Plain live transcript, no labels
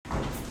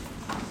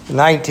The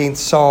 19th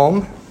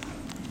Psalm.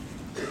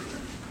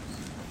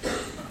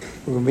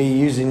 We're going to be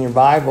using your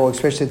Bible,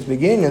 especially at the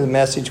beginning of the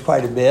message,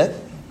 quite a bit.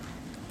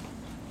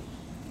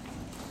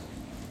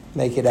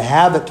 Make it a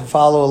habit to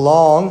follow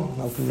along.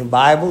 Open your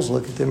Bibles,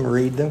 look at them,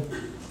 read them.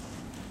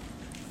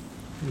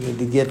 You need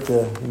to get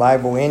the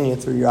Bible in you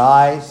through your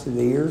eyes, through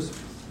the ears,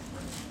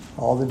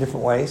 all the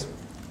different ways.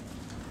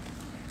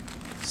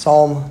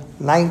 Psalm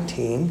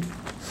 19.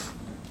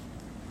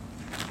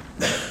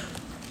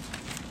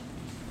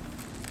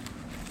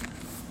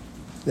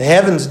 The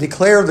heavens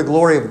declare the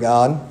glory of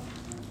God.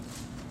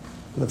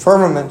 The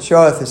firmament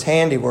showeth his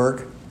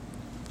handiwork.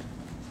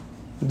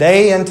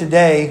 Day unto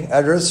day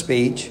uttereth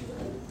speech.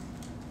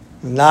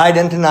 Night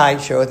unto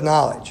night showeth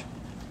knowledge.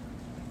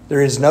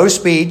 There is no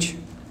speech,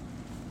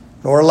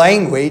 nor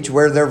language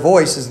where their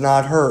voice is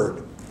not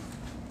heard.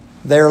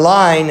 Their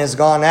line has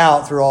gone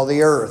out through all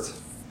the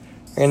earth,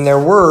 and their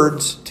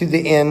words to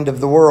the end of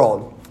the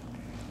world.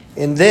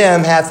 In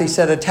them hath he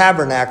set a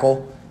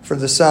tabernacle for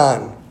the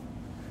sun,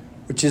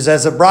 which is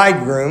as a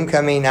bridegroom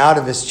coming out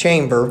of his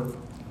chamber,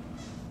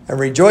 and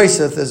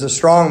rejoiceth as a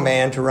strong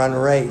man to run a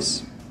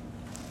race.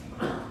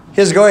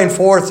 His going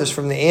forth is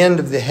from the end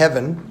of the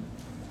heaven,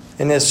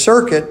 and his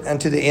circuit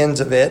unto the ends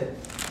of it,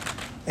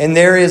 and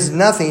there is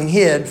nothing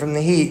hid from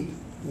the heat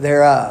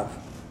thereof.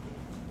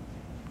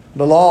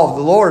 The law of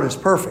the Lord is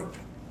perfect,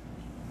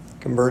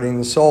 converting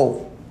the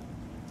soul.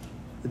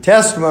 The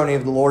testimony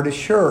of the Lord is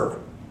sure,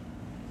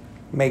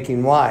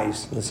 making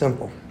wise the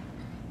simple.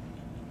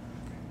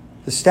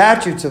 The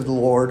statutes of the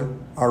Lord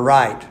are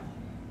right,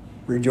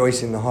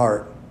 rejoicing the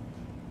heart.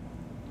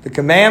 The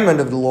commandment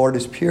of the Lord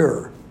is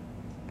pure,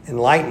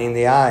 enlightening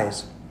the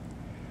eyes.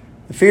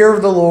 The fear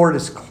of the Lord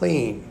is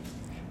clean,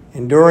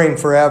 enduring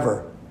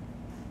forever.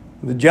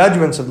 The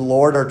judgments of the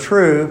Lord are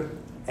true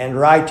and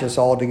righteous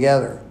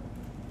altogether.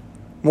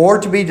 More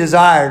to be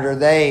desired are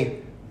they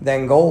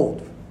than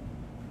gold,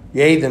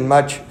 yea, than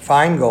much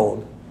fine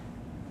gold.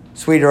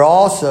 Sweeter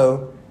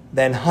also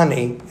than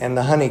honey and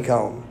the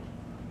honeycomb.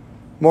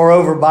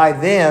 Moreover, by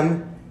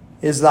them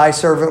is thy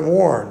servant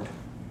warned,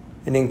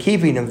 and in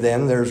keeping of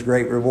them there is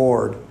great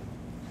reward.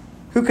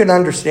 Who can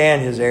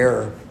understand his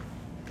error?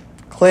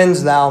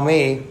 Cleanse thou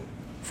me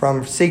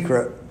from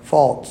secret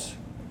faults.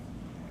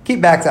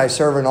 Keep back thy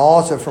servant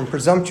also from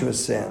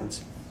presumptuous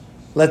sins.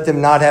 Let them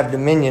not have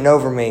dominion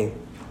over me.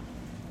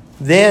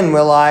 Then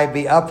will I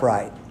be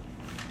upright,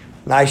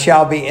 and I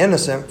shall be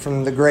innocent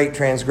from the great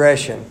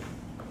transgression.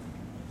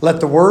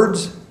 Let the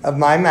words of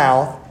my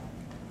mouth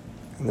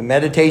and the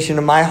meditation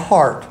of my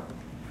heart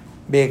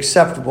be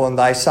acceptable in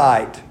thy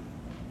sight,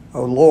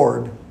 O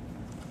Lord,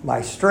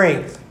 my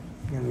strength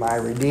and my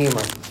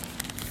Redeemer.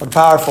 What a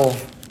powerful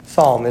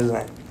psalm, isn't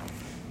it?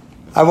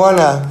 I want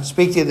to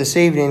speak to you this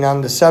evening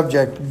on the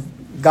subject,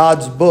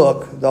 God's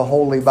book, the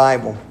Holy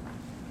Bible.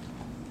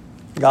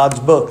 God's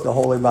book, the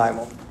Holy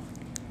Bible.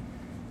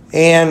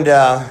 And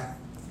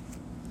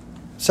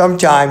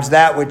sometimes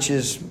that which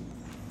is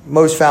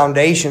most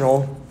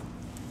foundational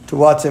to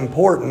what's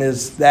important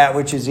is that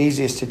which is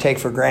easiest to take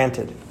for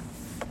granted.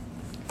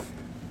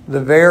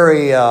 The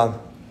very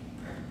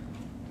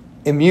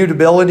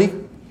immutability,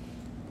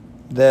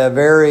 the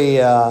very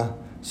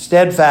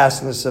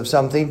steadfastness of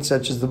something,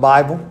 such as the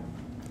Bible,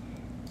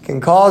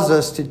 can cause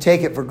us to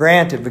take it for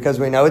granted because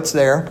we know it's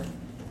there.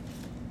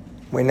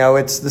 We know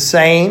it's the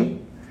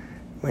same.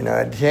 We know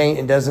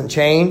it doesn't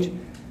change.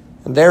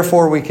 And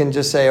therefore we can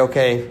just say,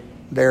 okay,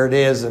 there it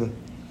is, and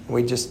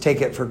we just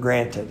take it for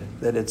granted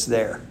that it's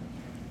there.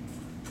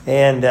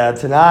 And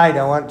tonight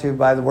I want to,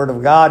 by the Word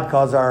of God,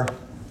 cause our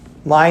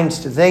minds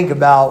to think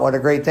about what a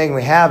great thing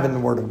we have in the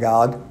Word of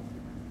God,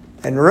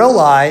 and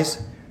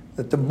realize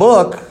that the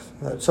book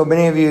that so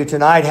many of you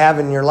tonight have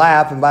in your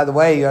lap, and by the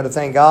way, you ought to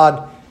thank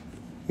God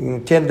you can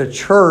attend a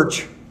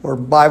church where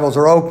Bibles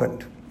are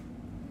opened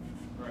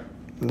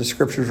and the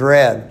Scripture's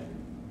read.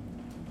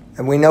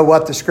 And we know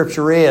what the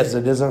Scripture is.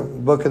 It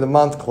isn't Book of the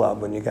Month Club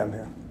when you come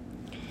here.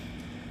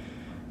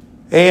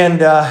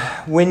 And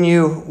when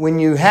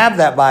you have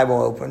that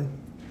Bible open,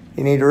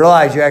 you need to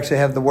realize you actually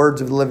have the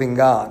words of the living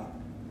God.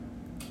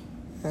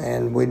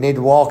 And we need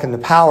to walk in the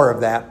power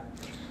of that.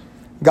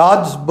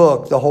 God's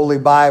book, the Holy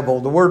Bible.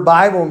 The word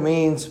Bible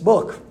means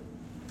book.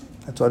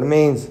 That's what it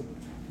means.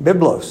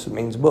 Biblos, it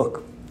means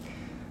book.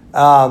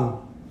 The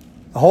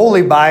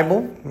Holy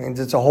Bible means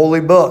it's a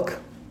holy book.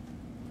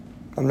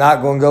 I'm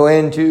not going to go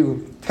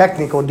into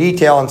technical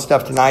detail and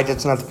stuff tonight.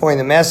 That's not the point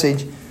of the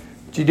message.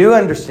 But you do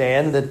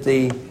understand that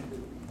the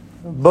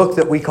book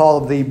that we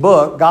call the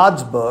book,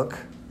 God's book,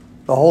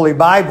 the Holy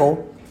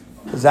Bible,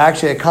 is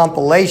actually a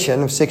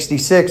compilation of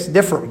 66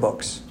 different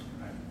books.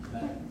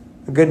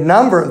 A good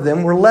number of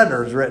them were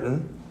letters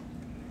written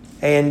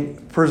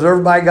and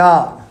preserved by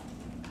God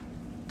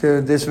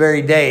to this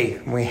very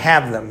day. We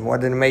have them.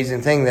 What an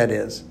amazing thing that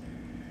is.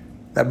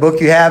 That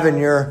book you have in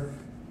your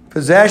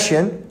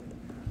possession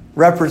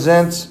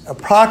represents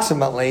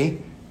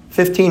approximately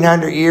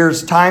 1,500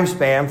 years time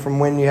span from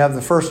when you have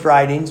the first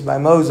writings by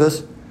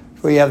Moses to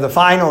when you have the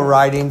final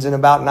writings in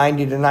about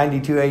 90 to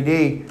 92 AD,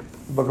 the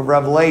book of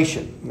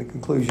Revelation, the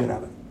conclusion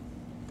of it.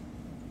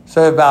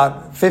 So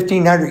about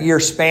 1,500-year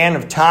span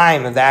of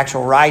time of the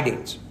actual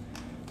writings.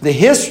 The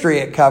history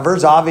it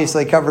covers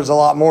obviously covers a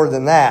lot more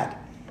than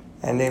that.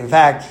 And in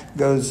fact,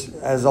 goes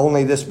as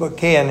only this book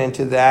can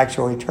into the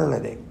actual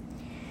eternity.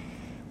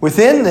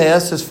 Within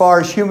this, as far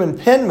as human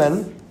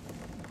penmen,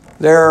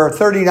 there are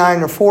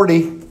 39 or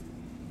 40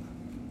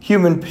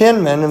 human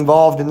penmen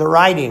involved in the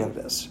writing of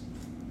this.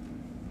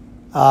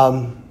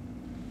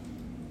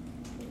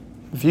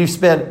 If you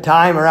spent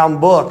time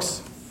around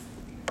books,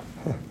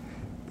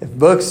 if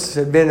books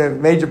had been a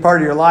major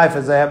part of your life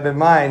as they have been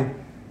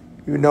mine,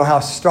 you would know how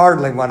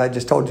startling what I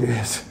just told you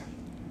is.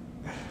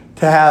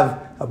 To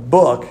have a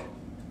book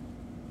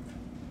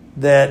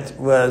that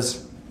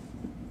was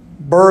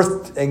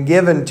birthed and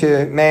given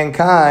to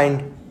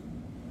mankind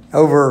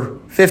over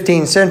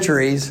 15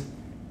 centuries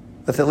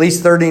with at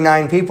least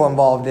 39 people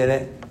involved in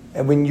it.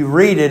 And when you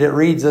read it, it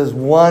reads as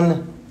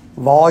one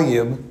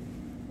volume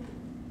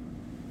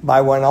by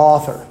one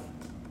author.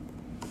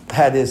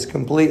 That is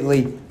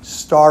completely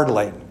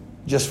startling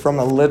just from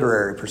a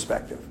literary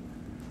perspective.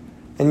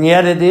 And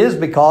yet it is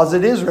because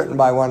it is written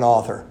by one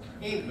author.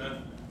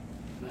 Amen.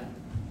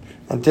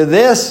 And to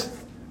this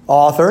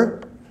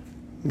author,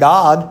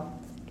 God,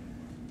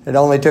 it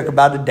only took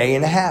about a day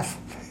and a half.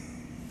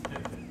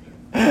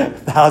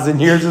 1,000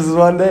 years is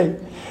one day.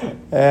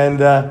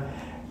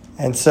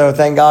 And so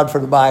thank God for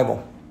the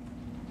Bible.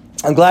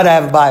 I'm glad I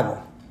have a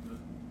Bible.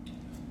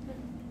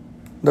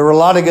 There were a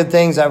lot of good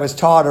things I was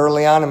taught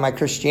early on in my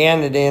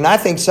Christianity, and I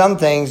think some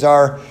things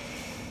are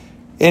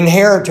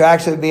inherent to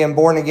actually being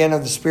born again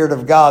of the Spirit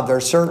of God. There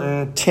are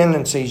certain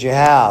tendencies you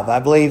have. I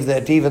believe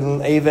that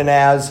even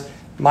as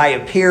my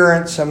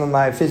appearance, some of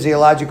my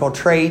physiological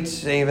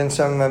traits, even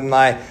some of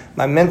my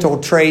mental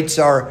traits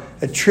are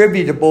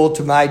attributable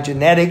to my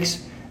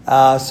genetics.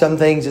 Some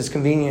things it's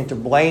convenient to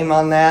blame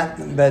on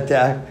that, but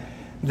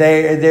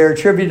they're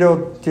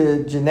attributable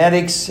to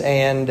genetics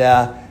and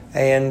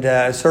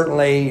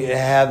certainly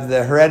have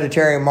the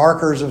hereditary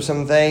markers of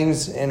some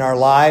things in our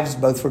lives,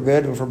 both for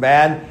good and for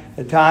bad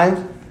at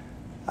times.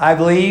 I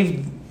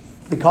believe,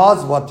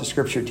 because of what the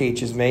Scripture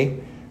teaches me,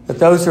 that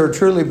those who are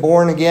truly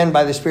born again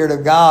by the Spirit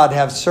of God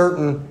have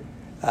certain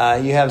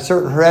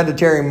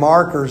hereditary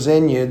markers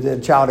in you that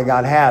a child of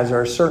God has.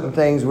 There are certain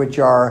things which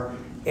are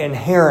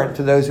inherent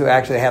to those who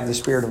actually have the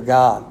Spirit of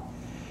God.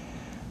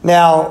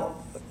 Now,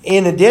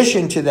 in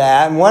addition to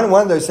that, and one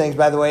of those things,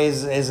 by the way,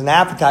 is an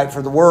appetite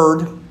for the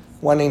Word,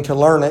 wanting to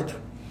learn it.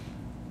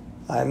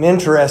 I'm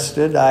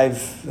interested.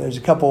 There's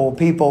a couple of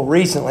people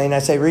recently, and I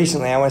say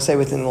recently, I want to say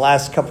within the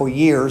last couple of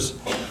years,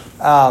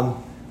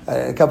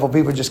 a couple of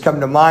people just come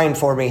to mind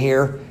for me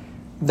here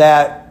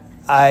that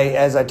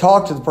as I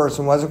talked to the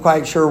person, wasn't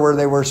quite sure where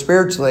they were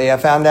spiritually. I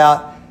found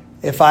out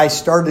if I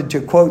started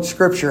to quote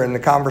Scripture in the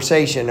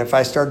conversation, if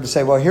I started to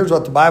say, well, here's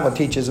what the Bible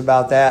teaches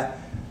about that,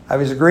 I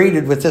was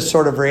greeted with this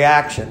sort of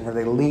reaction where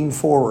they leaned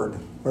forward,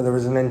 where there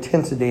was an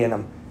intensity in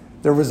them.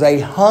 There was a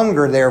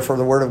hunger there for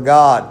the Word of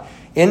God,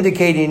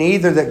 indicating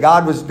either that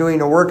God was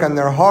doing a work on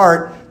their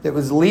heart that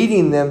was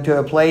leading them to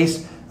a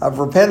place of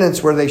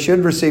repentance where they should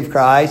receive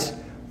Christ,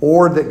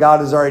 or that God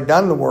has already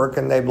done the work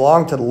and they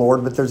belong to the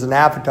Lord, but there's an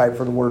appetite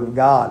for the Word of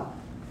God.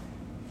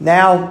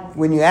 Now,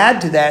 when you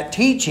add to that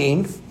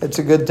teaching, it's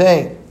a good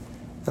thing.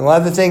 And one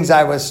of the things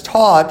I was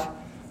taught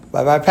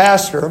by my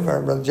pastor,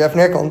 Brother Jeff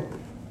Nickel,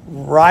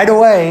 right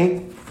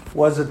away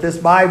was that this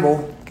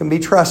Bible can be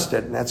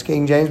trusted. And that's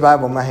King James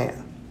Bible in my hand.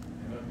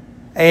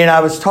 And I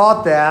was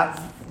taught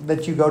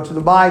that you go to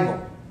the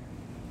Bible.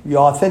 You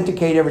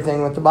authenticate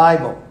everything with the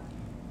Bible.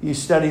 You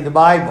study the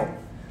Bible.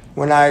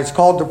 When I was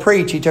called to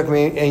preach, he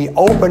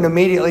opened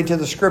immediately to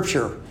the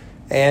Scripture.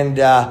 And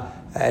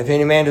if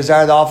any man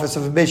desire the office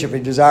of a bishop, he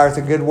desireth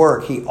a good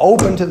work. He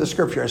opened to the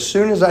Scripture. As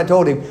soon as I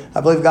told him,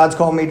 I believe God's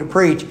called me to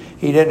preach,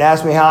 he didn't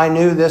ask me how I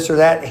knew this or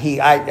that.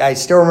 I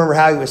still remember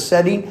how he was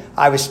sitting.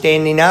 I was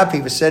standing up.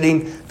 He was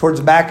sitting towards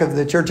the back of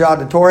the church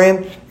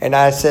auditorium. And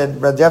I said,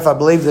 Brother Jeff, I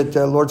believe that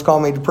the Lord's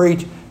called me to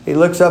preach. He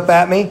looks up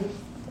at me,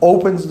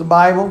 opens the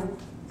Bible.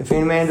 If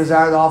any man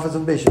desire the office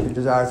of bishop, he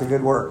desires a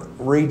good work.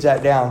 Reads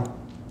that down.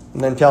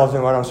 And then tells me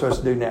what I'm supposed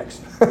to do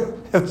next.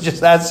 It was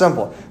just that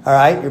simple. All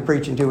right, you're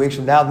preaching 2 weeks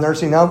from now at the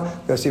nursing home.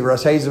 Go see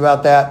Russ Hayes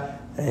about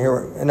that.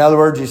 And in other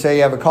words, you say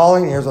you have a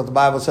calling. Here's what the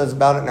Bible says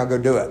about it. Now go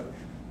do it.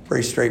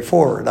 Pretty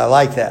straightforward. I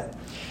like that.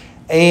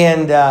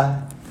 And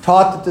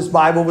taught that this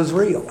Bible was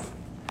real.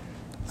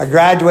 I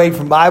graduated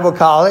from Bible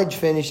college,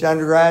 finished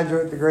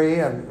undergraduate degree,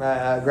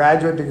 a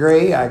graduate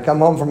degree. I come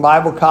home from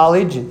Bible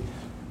college and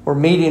we're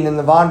meeting in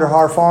the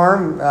Vonderhaar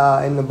farm,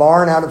 in the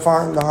barn out at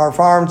Vonderhaar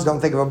Farms. Don't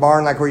think of a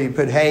barn like where you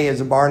put hay as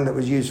a barn that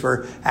was used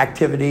for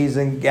activities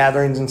and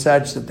gatherings and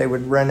such that they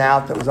would rent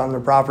out that was on their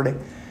property.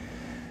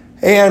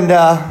 And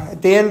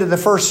at the end of the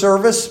first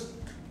service,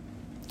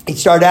 he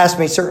started asking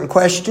me certain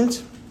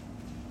questions.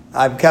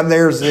 I've come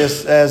there as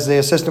the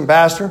assistant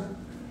pastor.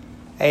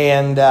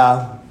 And,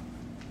 of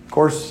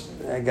course,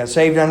 I got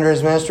saved under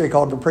his ministry,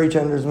 called to preach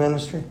under his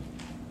ministry.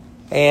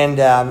 And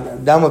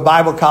done with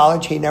Bible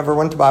college. He never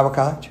went to Bible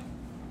college.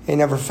 He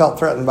never felt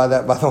threatened by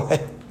that, by the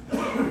way.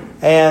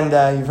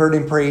 And you've heard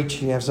him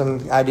preach. You have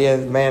some idea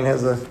the man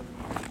has a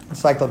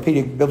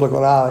encyclopedic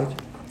biblical knowledge.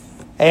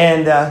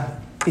 And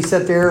he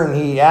sat there and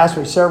he asked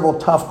me several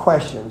tough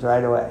questions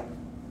right away.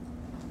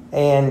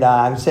 And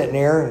I'm sitting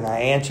there and I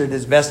answered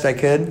as best I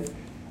could.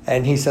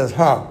 And he says,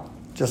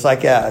 just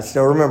like that. I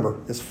still remember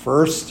his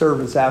first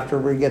service after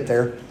we get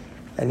there.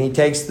 And he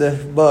takes the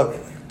book,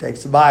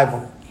 takes the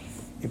Bible.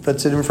 He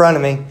puts it in front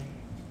of me.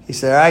 He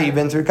said, all right, you've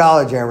been through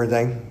college and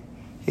everything.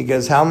 He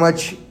goes, how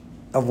much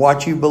of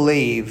what you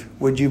believe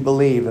would you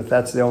believe if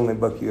that's the only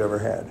book you ever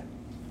had?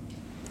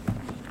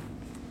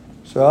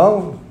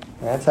 So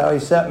that's how he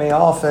set me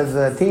off as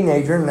a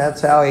teenager, and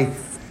that's how he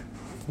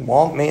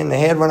whomped me in the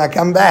head when I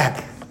come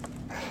back.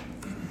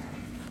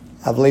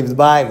 I believe the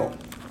Bible.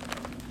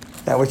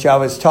 That which I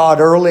was taught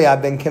early,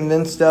 I've been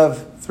convinced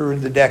of through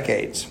the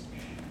decades.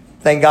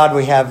 Thank God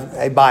we have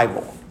a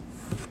Bible.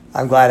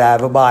 I'm glad I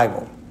have a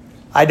Bible.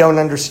 I don't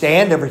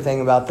understand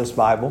everything about this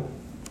Bible.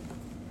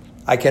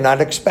 I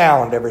cannot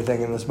expound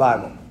everything in this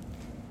Bible.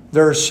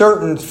 There are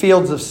certain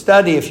fields of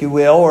study, if you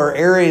will, or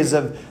areas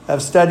of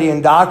study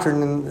and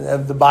doctrine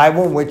of the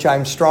Bible which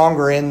I'm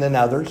stronger in than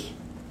others.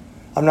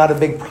 I'm not a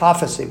big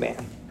prophecy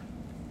man.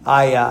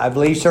 I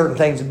believe certain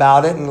things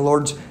about it, and the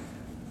Lord's,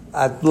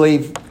 I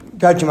believe,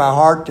 touching my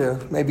heart to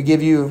maybe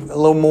give you a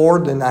little more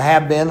than I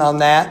have been on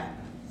that.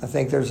 I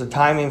think there's a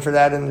timing for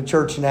that in the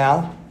church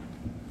now.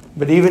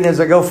 But even as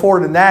I go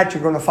forward in that,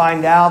 you're going to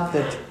find out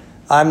that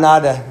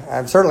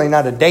I'm certainly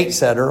not a date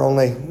setter,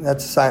 only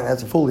that's a sign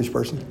that's a foolish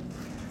person.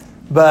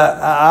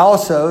 But I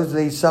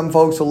also, some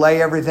folks will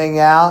lay everything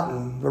out,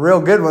 and the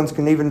real good ones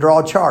can even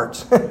draw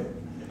charts.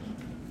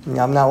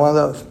 I'm not one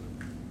of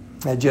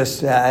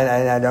those.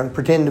 I don't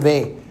pretend to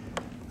be.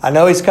 I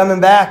know He's coming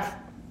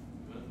back.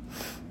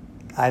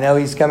 I know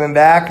He's coming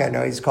back. I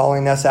know He's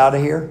calling us out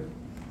of here.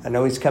 I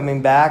know He's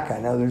coming back. I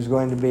know there's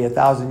going to be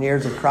 1,000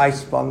 years of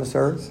Christ upon this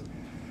earth.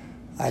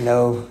 I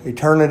know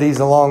eternity's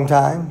a long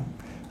time.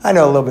 I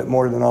know a little bit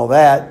more than all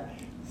that,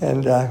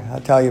 and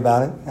I'll tell you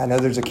about it. I know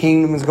there's a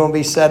kingdom that's going to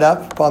be set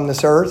up upon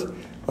this earth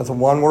with a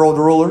one world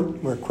ruler.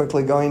 We're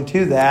quickly going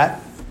to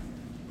that.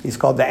 He's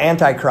called the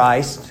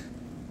Antichrist.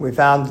 We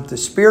found that the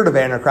spirit of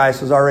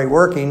Antichrist was already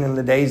working in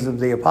the days of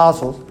the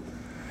apostles.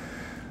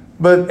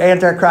 But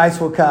Antichrist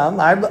will come.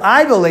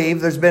 I believe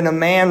there's been a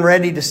man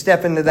ready to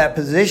step into that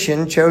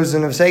position,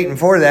 chosen of Satan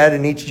for that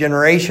in each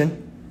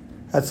generation.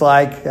 That's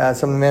like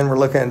some of the men were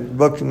looking at a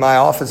book in my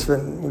office.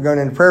 We're going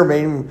into prayer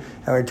meeting,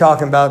 and we're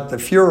talking about the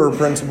Führer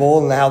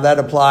principle and how that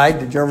applied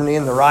to Germany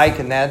and the Reich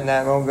and that.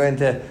 And we'll go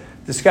into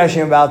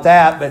discussion about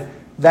that. But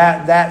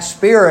that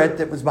spirit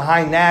that was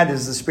behind that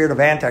is the spirit of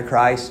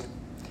Antichrist.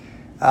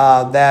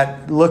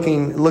 That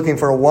looking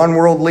for a one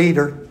world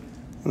leader.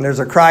 And there's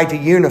a cry to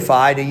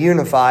unify,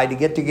 to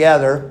get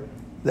together.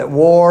 That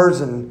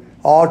wars and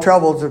all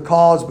troubles are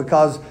caused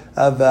because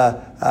of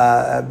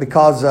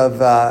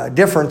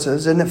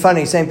differences. Isn't it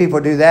funny? Same people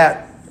do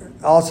that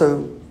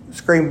also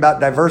scream about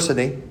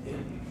diversity.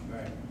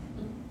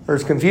 They're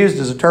as confused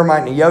as a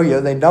termite and a yo-yo.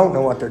 They don't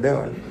know what they're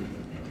doing.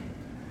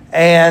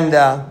 And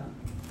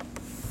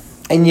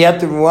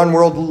yet the one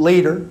world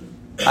leader.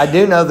 I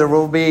do know there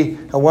will be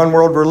a one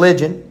world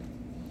religion.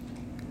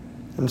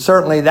 And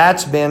certainly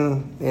that's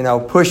been,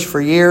 pushed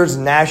for years.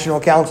 The National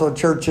Council of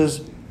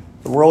Churches,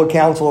 the World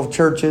Council of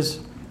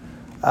Churches,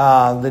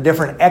 the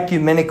different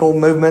ecumenical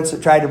movements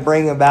that try to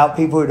bring about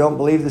people who don't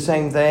believe the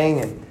same thing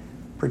and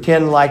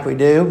pretend like we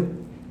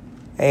do.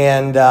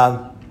 And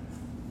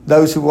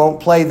those who won't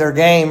play their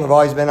game have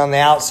always been on the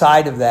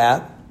outside of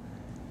that.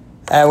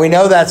 We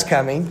know that's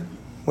coming.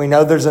 We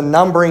know there's a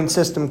numbering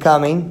system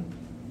coming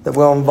that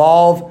will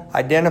involve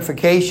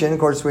identification. Of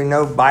course, we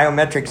know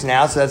biometrics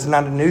now, so that's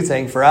not a new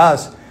thing for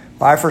us.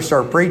 When I first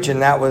started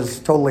preaching, that was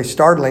totally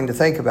startling to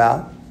think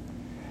about.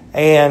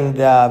 And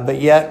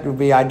but yet will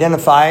be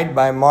identified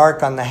by a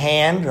mark on the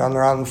hand,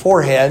 on the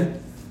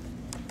forehead.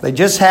 They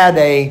just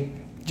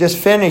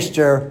finished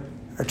a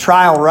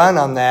trial run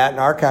on that in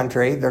our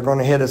country. They're going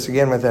to hit us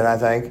again with it, I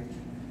think.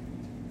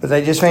 But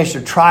they just finished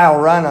a trial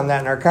run on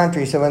that in our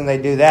country. So when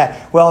they do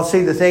that, well,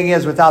 see, the thing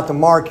is, without the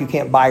mark, you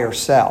can't buy or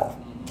sell.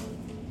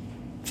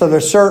 So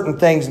there's certain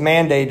things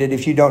mandated.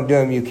 If you don't do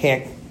them, you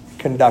can't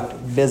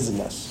conduct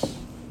business.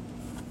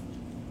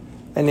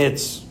 And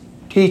it's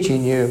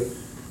teaching you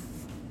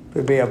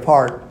to be a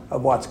part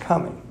of what's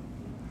coming.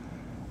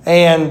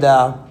 And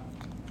I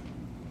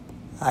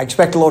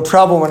expect a little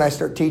trouble when I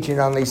start teaching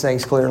on these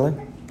things clearly.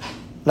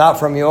 Not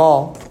from you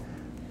all.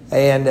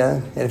 And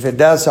if it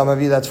does, some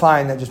of you, that's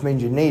fine. That just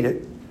means you need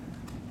it.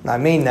 And I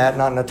mean that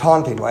not in a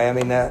taunting way. I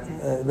mean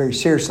that very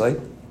seriously.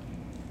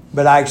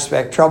 But I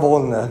expect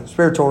trouble in the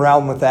spiritual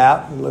realm with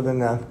that. We live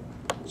in a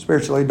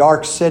spiritually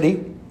dark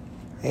city.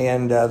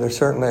 And there's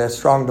certainly a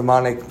strong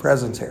demonic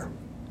presence here.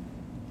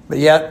 But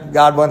yet,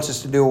 God wants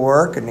us to do a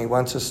work, and He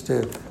wants us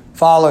to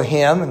follow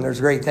Him, and there's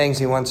great things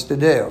He wants to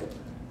do.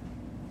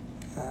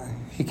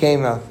 He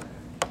came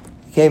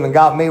and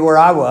got me where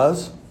I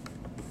was,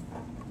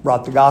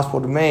 brought the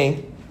gospel to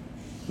me.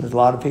 There's a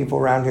lot of people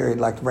around here He'd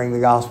like to bring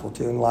the gospel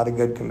to, and a lot of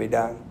good can be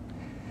done.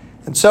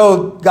 And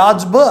so,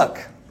 God's book.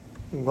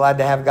 I'm glad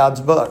to have God's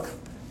book.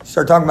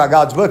 Start talking about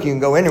God's book, you can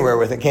go anywhere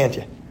with it, can't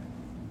you?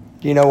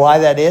 Do you know why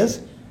that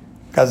is?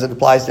 Because it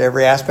applies to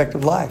every aspect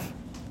of life.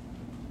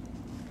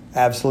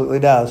 Absolutely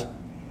does.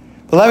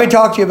 But let me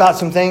talk to you about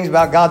some things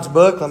about God's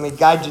book. Let me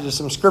guide you to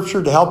some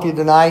scripture to help you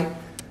tonight.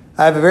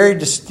 I have a very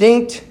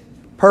distinct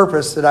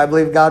purpose that I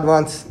believe God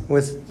wants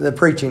with the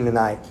preaching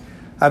tonight.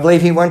 I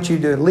believe He wants you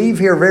to leave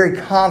here very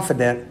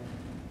confident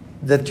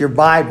that your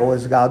Bible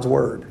is God's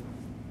Word.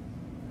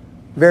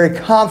 Very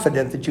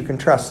confident that you can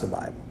trust the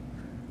Bible.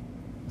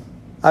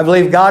 I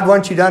believe God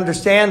wants you to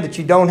understand that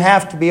you don't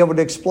have to be able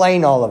to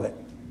explain all of it.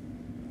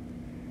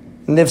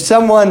 And if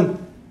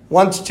someone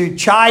wants to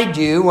chide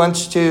you,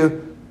 wants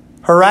to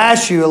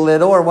harass you a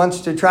little, or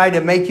wants to try to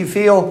make you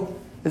feel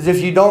as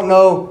if you don't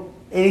know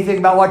anything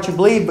about what you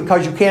believe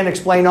because you can't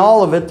explain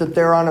all of it, that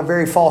they're on a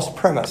very false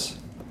premise.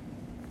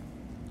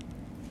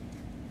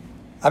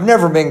 I've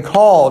never been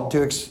called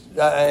to,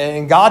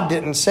 and God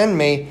didn't send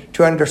me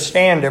to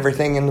understand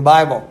everything in the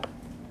Bible.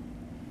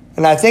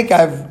 And I think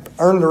I've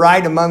earned the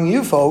right among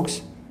you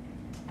folks.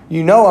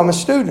 You know I'm a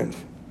student.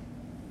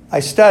 I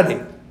study.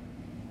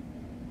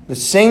 The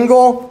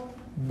single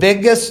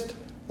biggest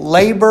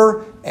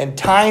labor and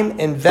time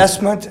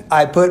investment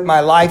I put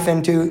my life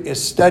into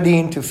is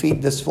studying to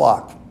feed this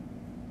flock.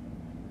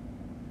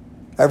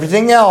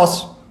 Everything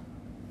else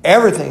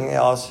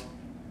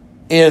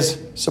is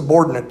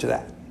subordinate to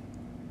that.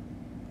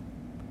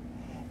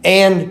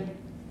 And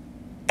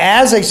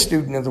as a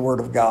student of the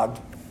Word of God,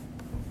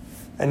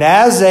 and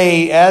as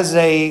a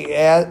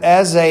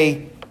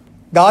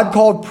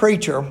God-called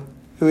preacher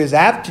who is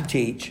apt to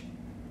teach,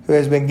 who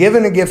has been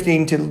given a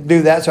gifting to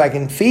do that so I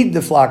can feed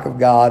the flock of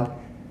God,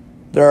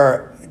 there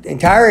are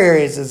entire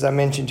areas, as I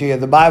mentioned to you, of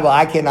the Bible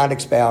I cannot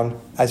expound.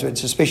 I have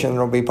suspicion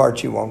there will be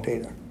parts you won't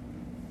either.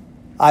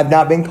 I've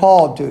not been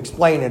called to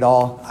explain it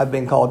all. I've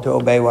been called to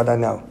obey what I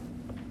know.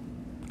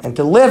 And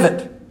to live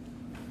it.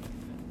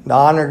 To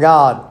honor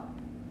God.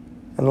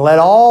 And let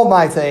all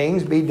my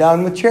things be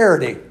done with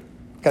charity.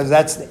 Because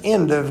that's the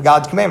end of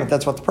God's commandment.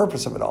 That's what the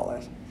purpose of it all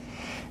is.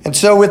 And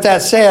so with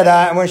that said,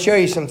 I want to show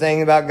you some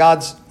things about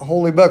God's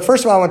holy book.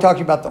 First of all, I want to talk to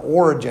you about the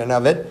origin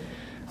of it.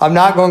 I'm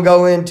not going to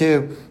go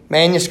into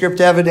manuscript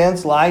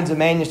evidence, lines of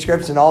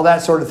manuscripts, and all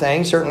that sort of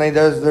thing. Certainly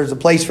there's a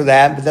place for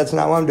that, but that's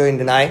not what I'm doing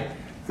tonight.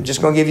 I'm just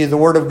going to give you the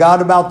Word of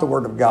God about the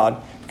Word of God,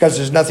 because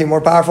there's nothing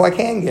more powerful I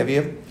can give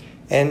you,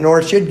 and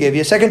nor should give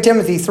you. 2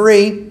 Timothy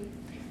 3,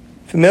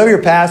 familiar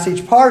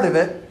passage, part of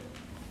it.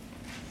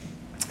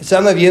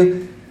 Some of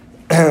you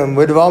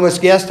would have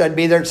almost guessed I'd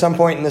be there at some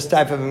point in this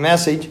type of a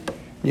message.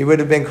 You would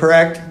have been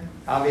correct,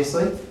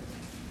 obviously.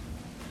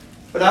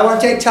 But I want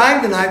to take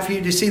time tonight for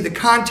you to see the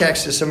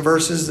context of some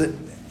verses that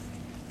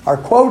are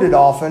quoted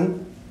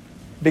often,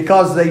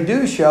 because they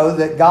do show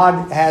that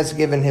God has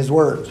given His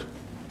words.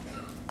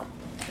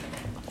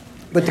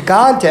 But the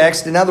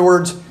context, in other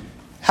words,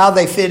 how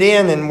they fit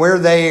in and where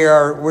they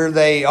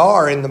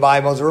are in the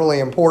Bible is really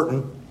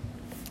important.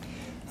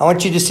 I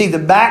want you to see the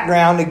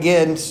background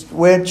against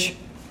which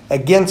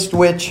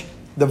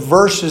the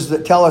verses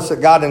that tell us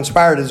that God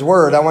inspired His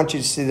Word, I want you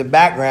to see the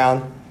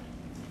background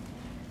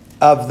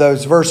of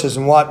those verses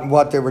and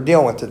what they were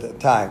dealing with at the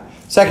time.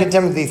 2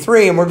 Timothy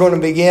 3, and we're going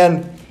to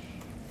begin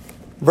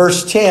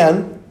verse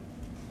 10.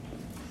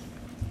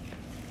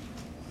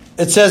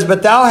 It says,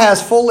 "But thou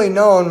hast fully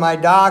known my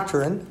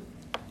doctrine."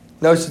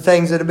 Notice the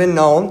things that have been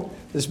known.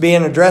 This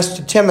being addressed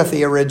to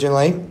Timothy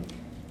originally, who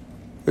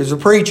was a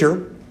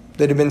preacher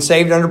that had been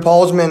saved under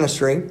Paul's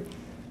ministry,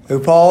 who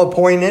Paul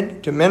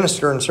appointed to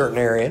minister in certain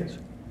areas.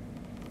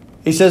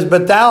 He says,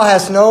 "But thou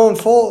hast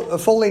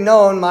fully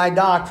known my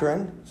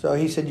doctrine." So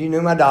he said, you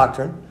knew my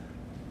doctrine.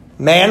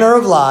 "Manner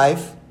of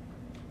life,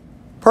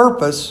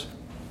 purpose,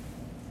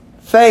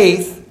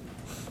 faith,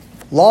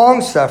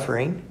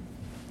 long-suffering,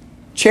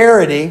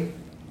 charity,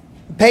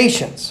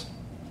 patience."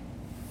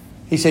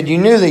 He said, you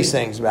knew these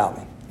things about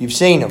me. You've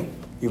seen them.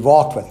 You've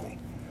walked with me.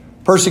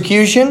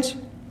 "Persecutions,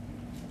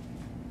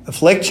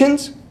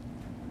 afflictions,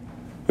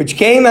 which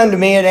came unto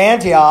me at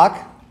Antioch,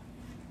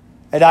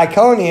 at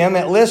Iconium,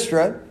 at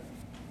Lystra."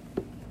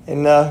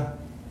 In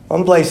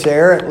one place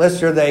there, at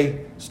Lystra, they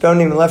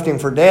stoned him and left him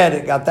for dead.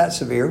 It got that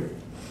severe.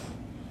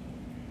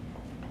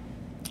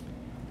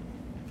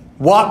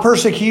 "What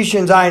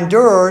persecutions I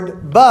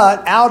endured,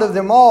 but out of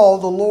them all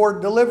the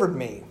Lord delivered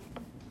me.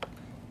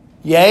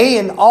 Yea,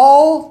 and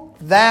all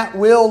that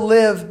will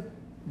live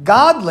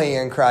godly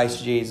in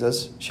Christ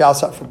Jesus shall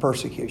suffer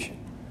persecution."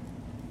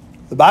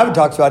 The Bible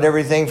talks about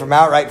everything from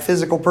outright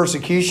physical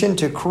persecution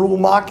to cruel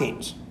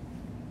mockings.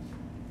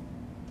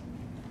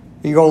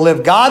 You're going to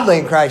live godly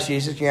in Christ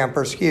Jesus, you're going to have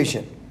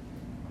persecution.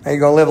 And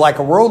you're going to live like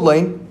a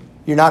worldling,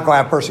 you're not going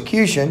to have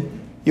persecution,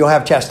 you'll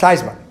have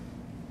chastisement.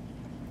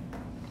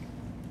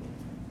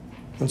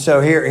 And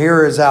so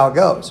here is how it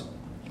goes.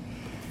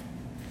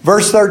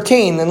 Verse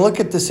 13, then look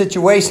at the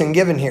situation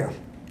given here.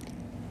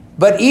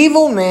 "But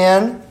evil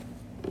men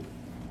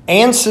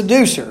and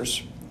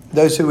seducers,"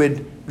 those who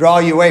would draw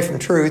you away from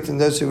truth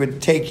and those who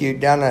would take you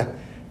down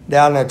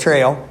a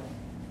trail,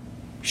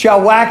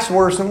 "shall wax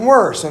worse and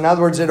worse." In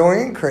other words, it will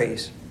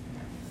increase.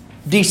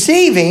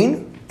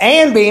 deceiving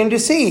and being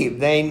deceived.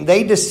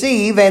 They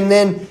deceive and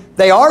then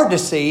they are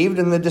deceived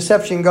and the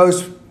deception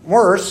goes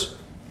worse.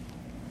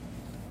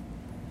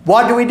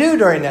 What do we do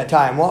during that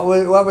time? What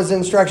was the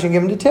instruction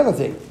given to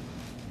Timothy?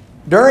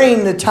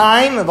 During the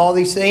time of all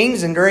these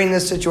things and during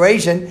this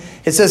situation,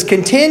 it says,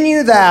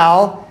 continue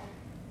thou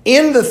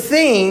in the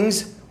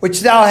things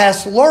which thou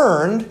hast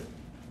learned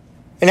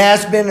and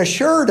hast been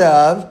assured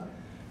of,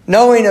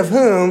 knowing of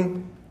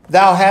whom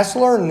thou hast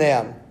learned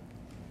them.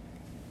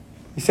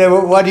 You say,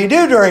 well, what do you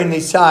do during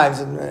these times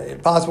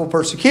and possible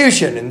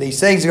persecution and these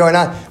things going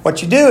on?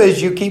 What you do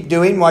is you keep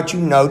doing what you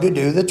know to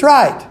do that's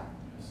right.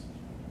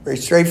 Very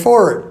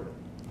straightforward.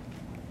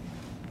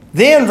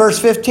 Then, verse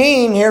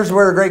 15, here's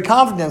where great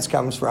confidence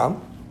comes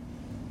from.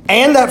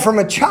 And that from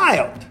a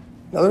child.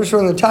 Notice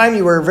from the time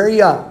you were very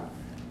young.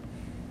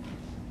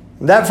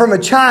 That from a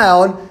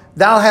child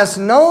thou hast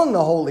known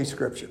the Holy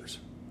Scriptures.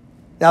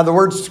 Now, the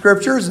word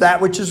Scripture is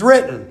that which is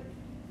written.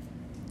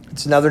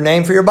 It's another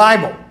name for your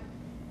Bible.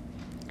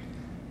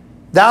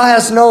 Thou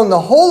hast known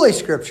the Holy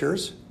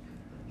Scriptures,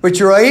 which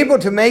are able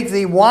to make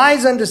thee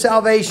wise unto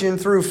salvation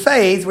through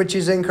faith, which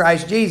is in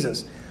Christ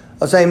Jesus.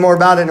 I'll say more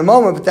about it in a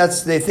moment, but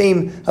that's the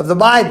theme of the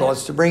Bible.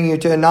 It's to bring you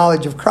to a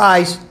knowledge of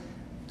Christ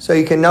so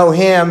you can know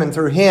Him, and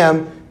through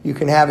Him you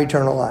can have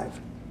eternal life.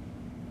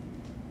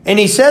 And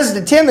he says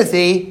to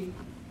Timothy,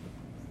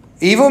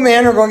 evil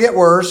men are going to get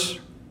worse.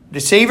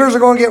 Deceivers are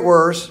going to get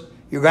worse.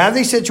 You're going to have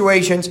these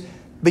situations.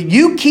 But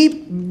you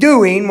keep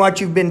doing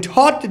what you've been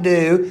taught to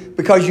do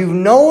because you've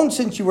known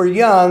since you were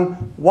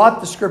young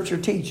what the Scripture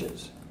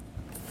teaches.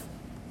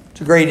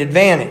 It's a great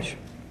advantage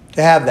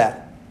to have that.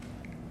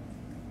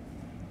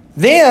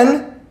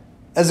 Then,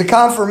 as a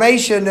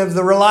confirmation of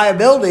the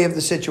reliability of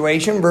the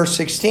situation, verse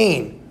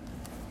 16.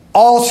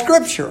 All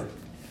Scripture.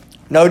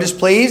 Notice,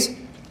 please,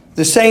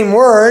 the same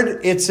word.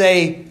 It's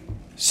a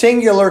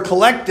singular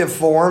collective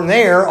form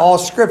there, all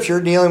Scripture,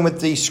 dealing with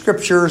the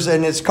Scriptures,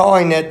 and it's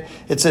calling it,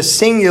 it's a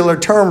singular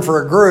term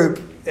for a group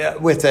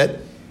with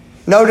it.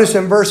 Notice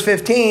in verse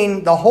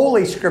 15, the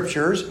Holy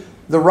Scriptures,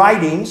 the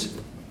writings.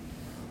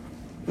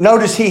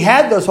 Notice he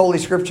had those Holy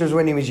Scriptures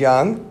when he was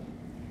young.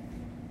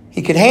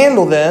 He could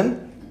handle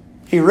them.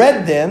 He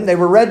read them. They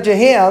were read to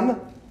him.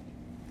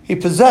 He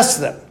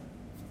possessed them.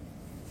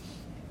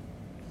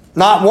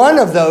 Not one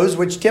of those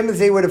which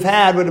Timothy would have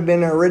had would have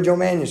been an original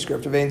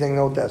manuscript of anything in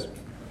the Old Testament.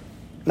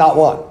 Not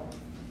one.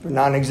 They're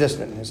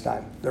non-existent in his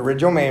time. The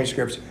original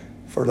manuscripts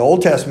for the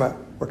Old Testament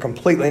were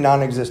completely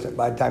non-existent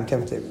by the time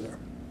Timothy was there.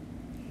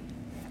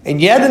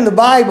 And yet in the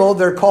Bible,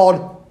 they're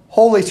called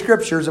Holy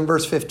Scriptures in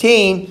verse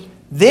 15.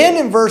 Then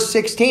in verse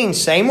 16,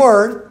 same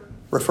word,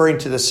 referring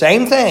to the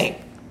same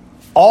thing.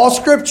 All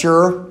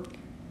Scripture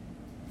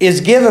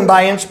is given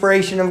by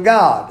inspiration of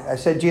God. I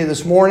said to you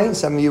this morning,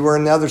 some of you were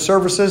in the other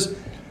services,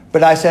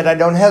 but I said I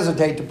don't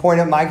hesitate to point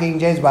at my King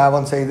James Bible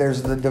and say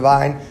there's the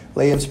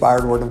divinely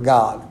inspired Word of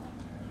God.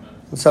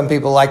 And some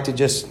people like to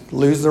just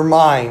lose their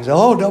minds.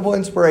 Oh, double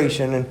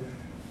inspiration. And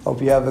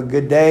hope you have a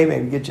good day.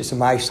 Maybe get you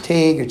some iced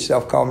tea. Get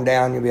yourself calmed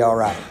down. You'll be all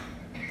right.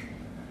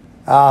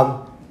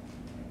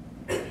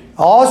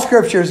 All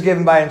Scripture is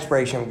given by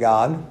inspiration of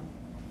God.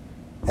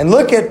 And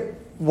look at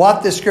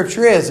what this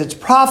Scripture is. It's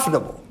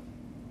profitable.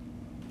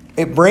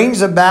 It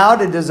brings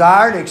about a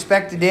desired,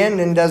 expected end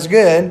and does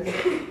good.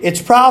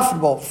 It's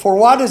profitable. For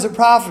what is it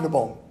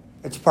profitable?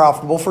 It's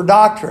profitable for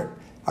doctrine.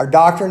 Our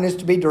doctrine is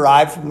to be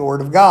derived from the Word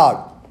of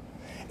God.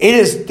 It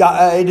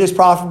is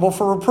profitable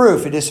for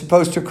reproof. It is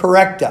supposed to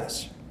correct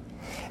us.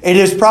 It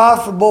is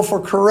profitable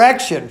for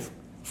correction,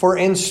 for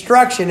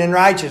instruction in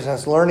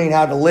righteousness, learning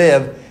how to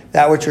live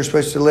that which you're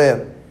supposed to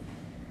live.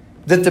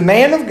 That the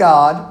man of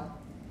God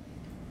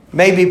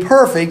may be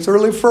perfect,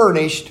 thoroughly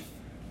furnished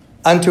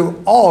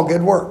unto all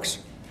good works.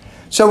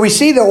 So we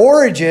see the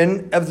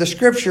origin of the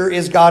Scripture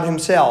is God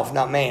Himself,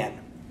 not man.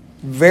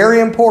 Very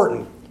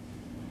important.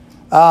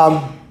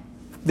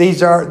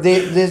 This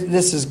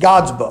is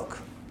God's book.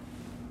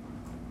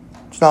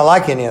 It's not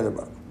like any other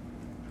book.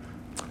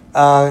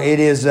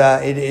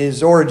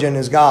 Its origin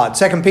is God.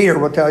 2 Peter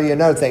will tell you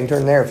another thing.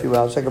 Turn there if you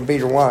will. 2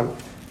 Peter 1. I'll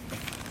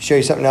show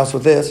you something else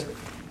with this.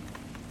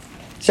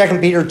 2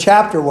 Peter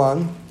chapter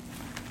 1.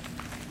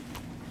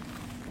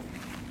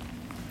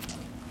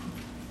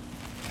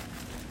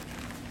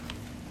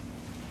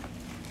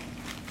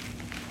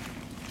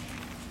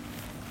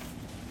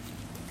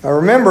 Now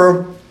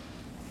remember,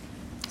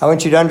 I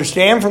want you to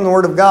understand from the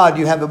Word of God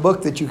you have a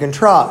book that you can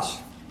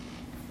trust.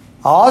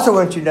 I also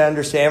want you to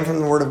understand from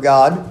the Word of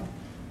God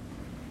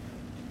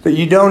that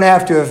you don't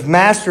have to have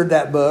mastered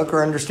that book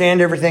or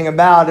understand everything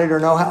about it or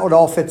know how it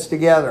all fits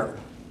together.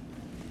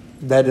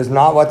 That is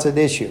not what's at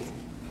issue.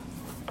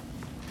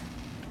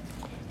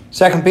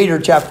 2 Peter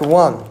chapter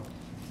 1.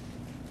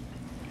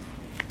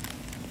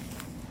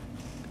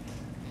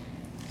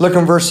 Look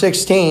in verse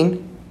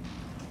 16.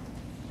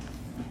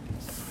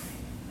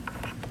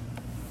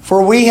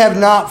 For we have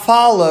not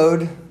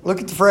followed, look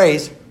at the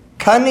phrase,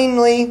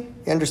 cunningly.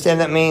 You understand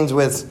that means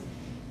with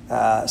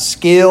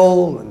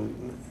skill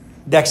and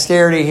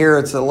dexterity. Here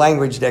it's the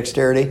language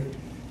dexterity.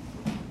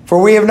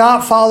 For we have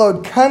not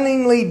followed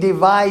cunningly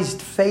devised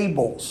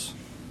fables,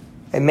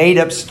 a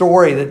made-up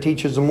story that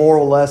teaches a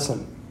moral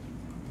lesson.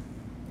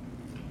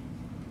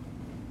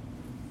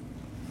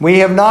 We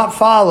have not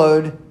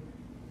followed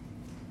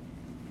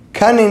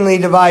cunningly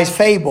devised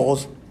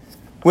fables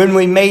when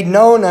we made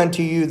known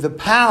unto you the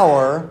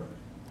power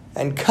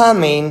and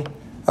coming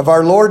of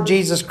our Lord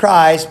Jesus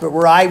Christ, but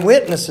we're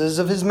eyewitnesses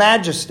of His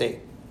majesty.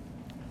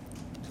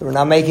 So we're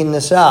not making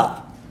this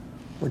up.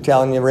 We're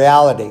telling you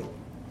reality.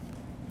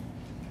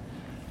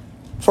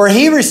 For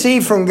He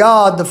received from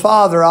God the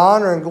Father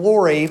honor and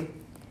glory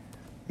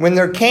when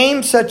there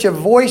came such a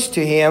voice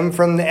to Him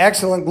from the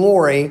excellent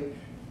glory,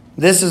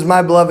 "This is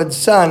my beloved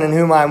Son, in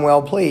whom I am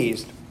well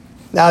pleased."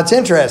 Now it's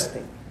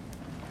interesting.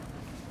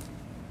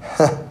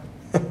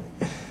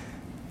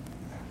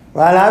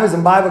 When I was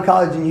in Bible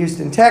college in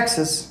Houston,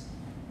 Texas,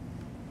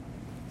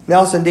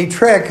 Nelson D.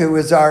 Trick, who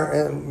was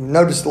our,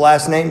 notice the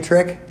last name,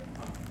 Trick?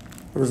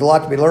 There was a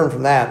lot to be learned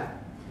from that.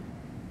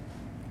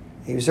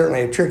 He was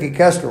certainly a tricky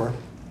customer.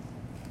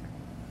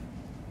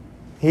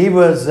 He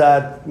was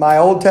my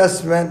Old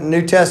Testament and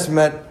New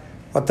Testament,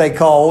 what they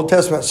call Old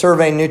Testament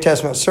survey and New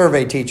Testament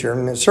survey teacher.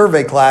 And the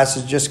survey class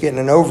is just getting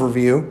an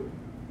overview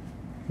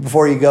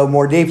before you go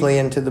more deeply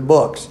into the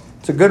books.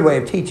 It's a good way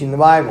of teaching the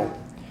Bible.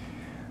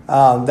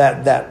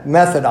 That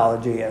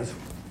methodology is.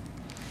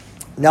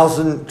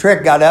 Nelson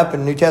Trick got up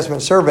in New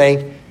Testament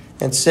survey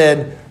and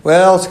said,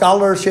 well,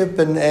 scholarship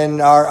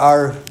and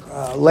our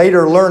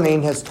later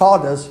learning has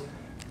taught us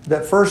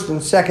that 1st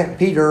and 2nd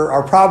Peter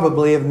are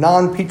probably of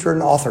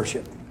non-Petran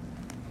authorship.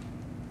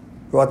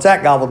 What's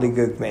that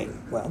gobbledygook mean?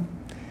 Well,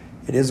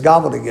 it is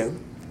gobbledygook.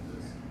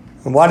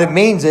 And what it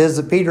means is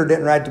that Peter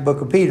didn't write the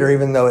book of Peter,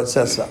 even though it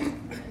says so.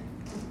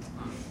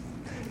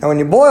 Now, when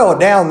you boil it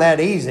down that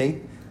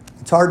easy,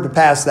 it's hard to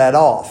pass that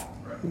off.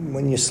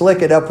 When you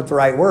slick it up with the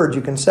right words,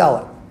 you can sell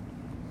it.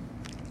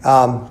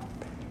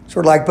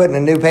 Sort of like putting a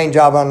new paint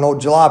job on an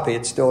old jalopy.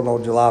 It's still an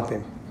old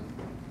jalopy.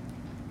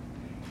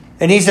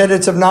 And he said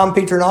it's of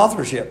non-Petran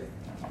authorship.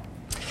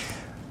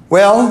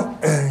 Well,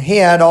 he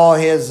had all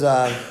his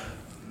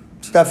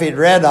stuff he'd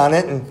read on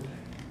it, and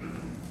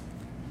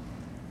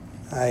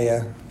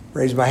I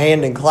raised my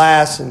hand in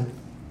class and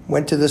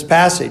went to this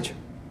passage.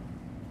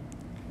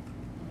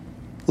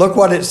 Look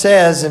what it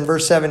says in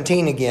verse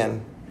 17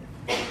 again.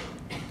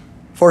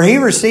 For He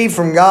received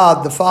from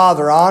God the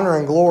Father honor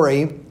and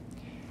glory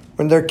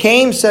when there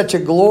came such a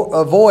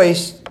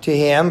voice to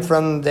Him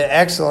from the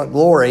excellent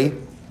glory,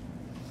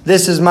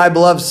 "This is my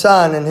beloved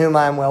Son, in whom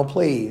I am well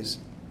pleased."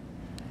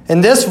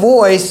 And this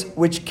voice,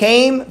 which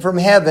came from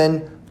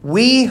heaven,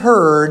 we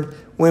heard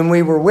when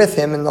we were with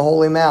Him in the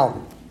holy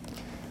mountain.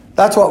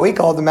 That's what we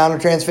call the Mount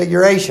of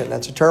Transfiguration.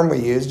 That's a term we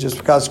use just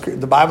because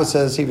the Bible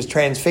says He was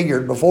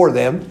transfigured before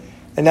them.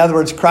 In other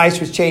words, Christ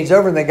was changed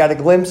over and they got a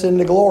glimpse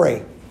into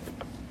glory.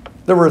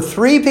 There were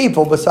 3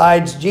 people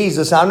besides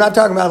Jesus. I'm not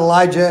talking about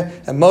Elijah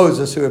and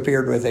Moses who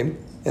appeared with Him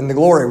in the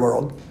glory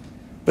world.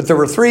 But there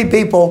were 3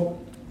 people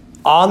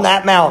on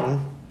that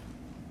mountain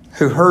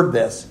who heard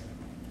this.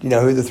 Do you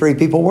know who the 3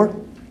 people were?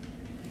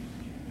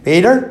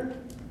 Peter,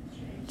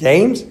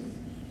 James,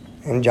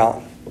 and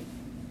John.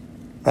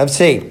 Let's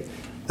see.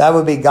 That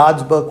would be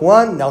God's Book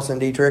 1, Nelson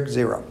D. Trick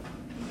 0.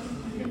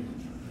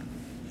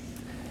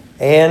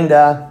 And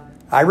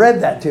I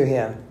read that to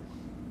him.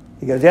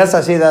 He goes, yes,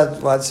 I see that's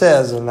what it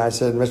says. And I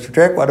said, Mr.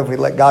 Trick, what if we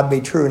let God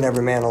be true and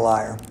every man a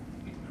liar?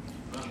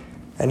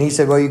 And he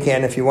said, well, you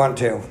can if you want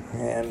to.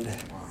 And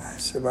I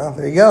said, well,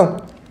 there you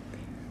go.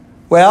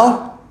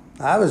 Well,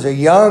 I was a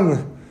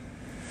young,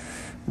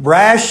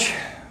 brash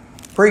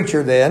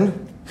preacher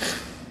then.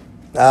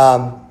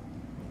 I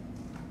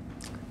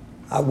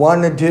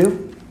wanted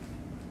to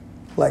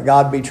let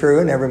God be true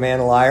and every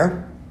man a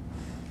liar.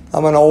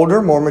 I'm an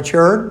older, more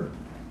matured,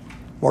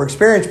 more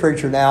experienced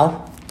preacher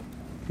now.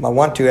 My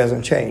want to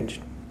hasn't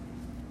changed.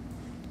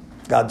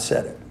 God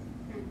said it.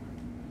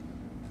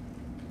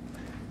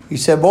 You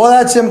said, boy,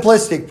 that's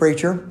simplistic,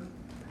 preacher.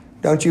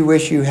 Don't you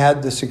wish you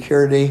had the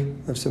security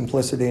of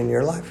simplicity in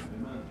your life?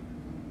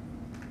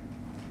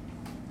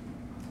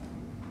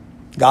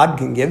 God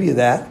can give you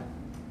that.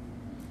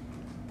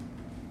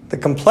 The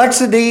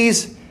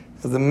complexities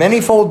of the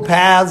manifold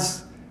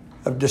paths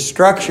of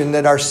destruction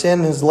that our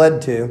sin has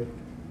led to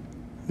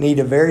need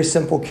a very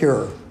simple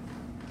cure.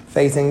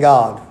 Faith in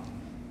God.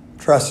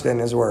 Trust in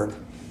His Word.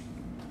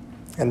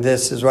 And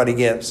this is what He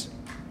gives.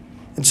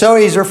 And so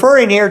He's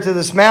referring here to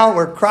this mount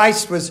where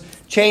Christ was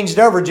changed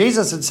over.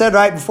 Jesus had said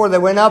right before they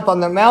went up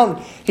on the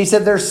mountain, He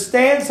said, there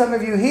stand some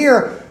of you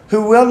here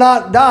who will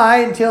not die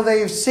until they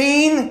have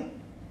seen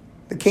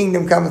the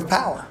kingdom come with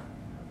power.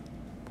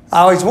 I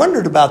always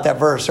wondered about that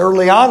verse.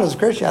 Early on as a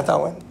Christian, I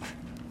thought, well,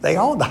 they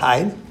all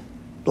died.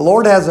 The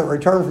Lord hasn't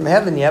returned from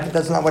heaven yet, but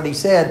that's not what He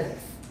said.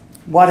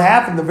 What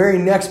happened, the very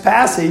next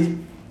passage,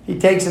 He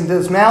takes them to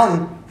this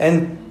mountain,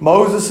 and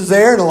Moses is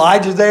there, and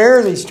Elijah's there,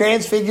 and He's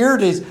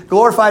transfigured, His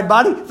glorified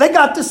body. They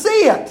got to see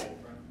it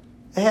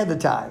ahead of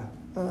time.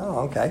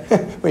 Oh, okay.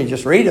 When you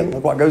just read it,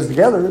 look what goes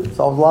together, it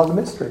solves a lot of the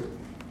mystery.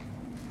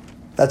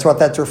 That's what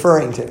that's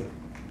referring to.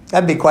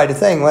 That'd be quite a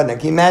thing, wouldn't it?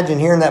 Can you imagine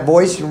hearing that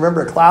voice? You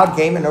remember a cloud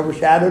came and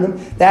overshadowed them?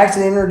 They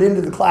actually entered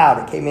into the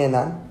cloud. It came in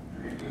on.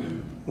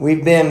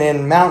 We've been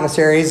in mountainous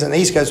areas on the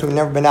East Coast. We've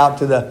never been out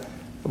to the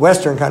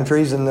Western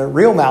countries and the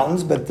real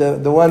mountains, but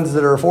the ones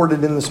that are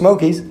afforded in the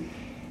Smokies.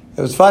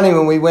 It was funny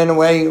when we went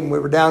away, we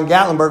were down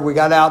Gatlinburg, we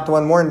got out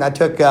one morning. I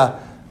took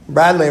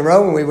Bradley and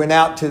Rowan. We went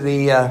out to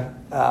the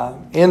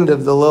end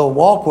of the little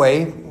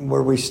walkway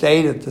where we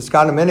stayed at the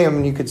condominium,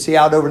 and you could see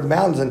out over the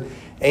mountains.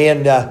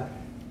 And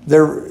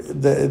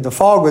the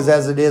fog was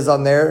as it is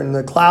on there, and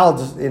the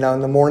clouds, in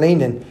the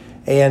morning.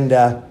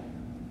 And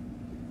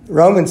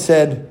Roman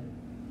said,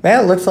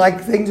 "Man, it looks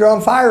like things are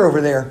on fire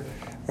over there."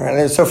 And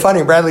it was so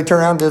funny. Bradley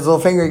turned around to his little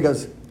finger. He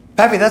goes,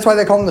 "Pappy, that's why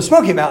they call them the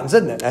Smoky Mountains,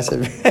 isn't it?" I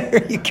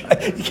said, you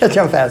catch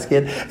on fast,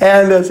 kid.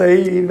 And so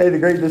he made a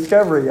great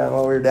discovery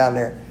while we were down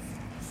there.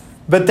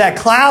 But that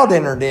cloud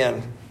entered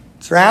in,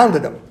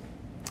 surrounded them,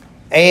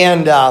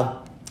 and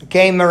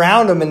came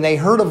around them, and they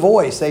heard a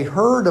voice. They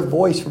heard a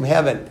voice from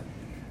heaven.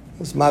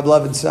 "This is my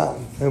beloved Son,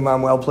 whom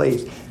I'm well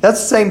pleased."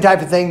 That's the same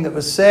type of thing that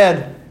was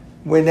said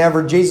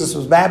whenever Jesus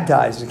was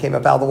baptized and came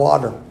up out of the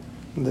water.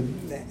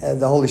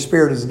 The Holy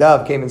Spirit as a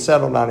dove came and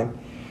settled on him.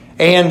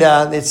 And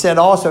it said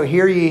also,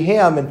 "Hear ye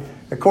him." And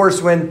of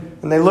course, when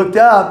they looked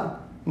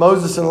up,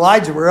 Moses and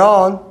Elijah were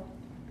on,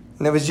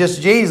 and it was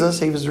just Jesus.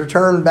 He was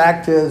returned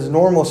back to his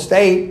normal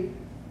state.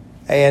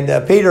 And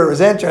Peter, it was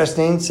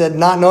interesting, said,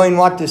 not knowing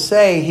what to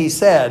say, he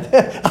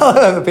said, I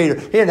love Peter.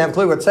 He didn't have a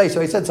clue what to say,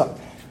 so he said something.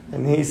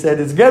 And he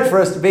said, "It's good for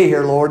us to be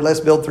here, Lord. Let's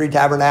build 3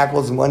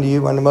 tabernacles, and one to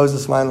you, one to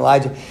Moses, one to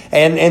Elijah."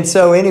 And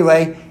so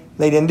anyway,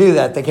 they didn't do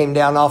that. They came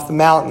down off the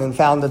mountain and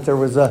found that there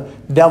was a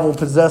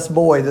devil-possessed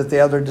boy that the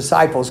other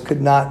disciples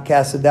could not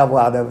cast the devil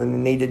out of,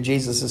 and needed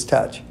Jesus'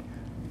 touch.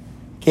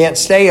 Can't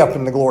stay up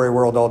in the glory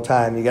world all the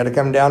time. You got to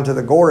come down to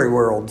the gory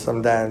world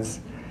sometimes.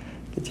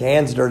 Get your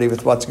hands dirty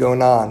with what's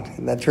going on.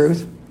 Isn't that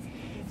truth?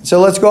 So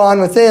let's go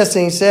on with this.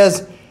 And he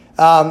says,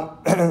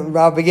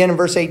 I'll begin in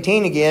verse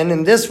 18 again.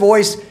 "And this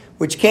voice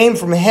which came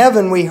from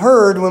heaven we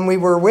heard when we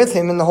were with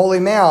him in the holy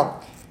mount."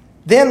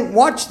 Then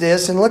watch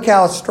this, and look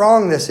how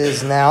strong this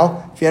is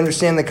now, if you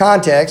understand the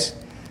context.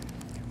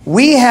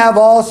 "We have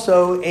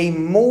also a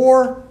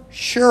more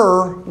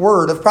sure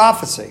word of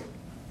prophecy."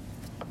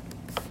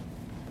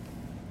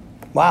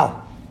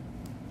 Wow.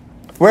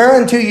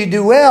 "Whereunto you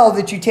do well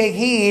that you take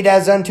heed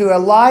as unto a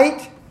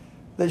light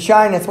that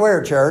shineth"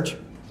 where, church?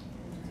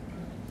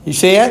 You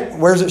see it?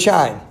 Where does it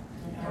shine?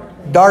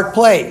 Dark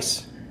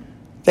place.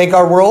 Think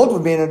our world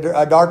would be in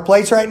a dark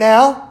place right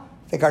now?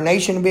 Think our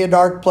nation would be a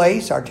dark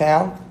place, our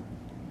town?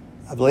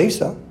 I believe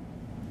so.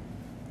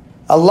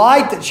 "A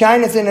light that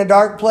shineth in a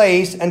dark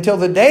place until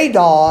the day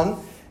dawn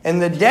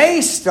and the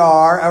day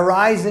star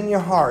arise in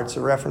your hearts."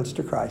 A reference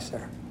to Christ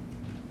there.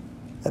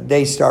 That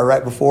day star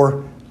right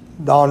before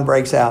dawn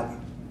breaks out.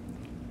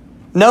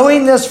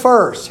 "Knowing this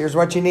first," here's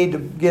what you need to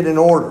get in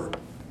order,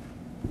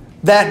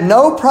 "that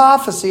no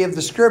prophecy of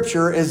the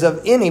Scripture is of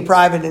any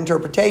private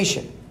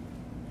interpretation."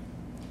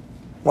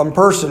 One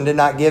person did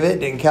not give it. It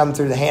didn't come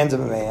through the hands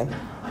of a man.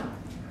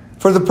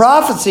 "For the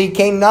prophecy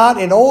came not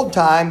in old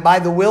time by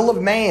the will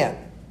of man."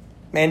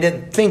 Man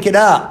didn't think it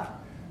up.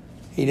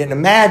 He didn't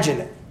imagine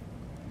it.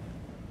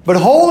 "But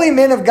holy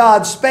men of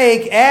God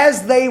spake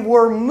as they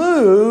were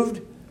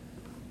moved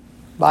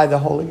by the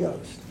Holy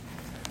Ghost."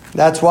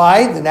 That's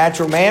why the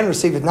natural man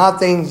receiveth not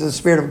things of the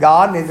Spirit of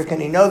God, neither can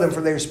he know them,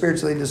 for they are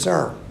spiritually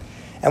discerned.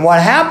 And what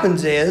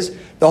happens is,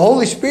 the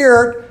Holy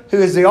Spirit, who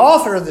is the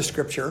author of the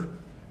Scripture,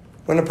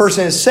 when a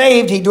person is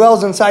saved, he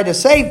dwells inside a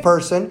saved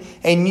person,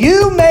 and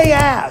you may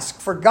ask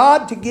for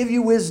God to give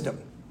you wisdom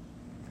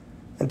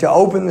and to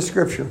open the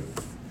Scripture.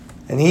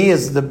 And he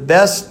is the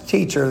best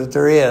teacher that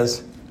there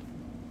is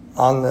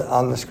on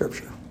the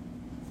Scripture.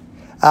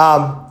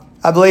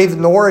 I believe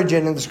in the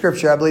origin of the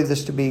Scripture, I believe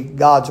this to be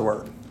God's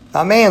Word.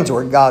 Not man's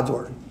word, God's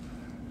Word.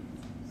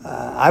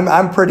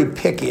 I'm pretty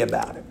picky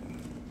about it.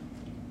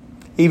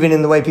 Even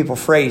in the way people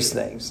phrase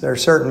things. There are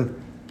certain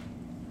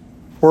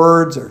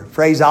words or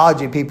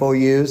phraseology people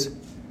use.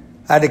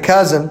 I had a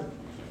cousin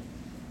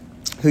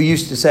who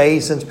used to say,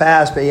 he's since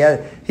passed, but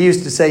he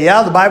used to say,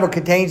 "Yeah, the Bible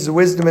contains the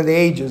wisdom of the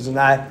ages." And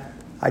I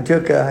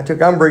took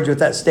umbrage with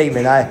that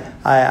statement.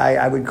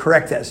 I would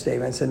correct that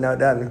statement. I said, "No, it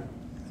doesn't.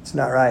 It's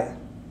not right."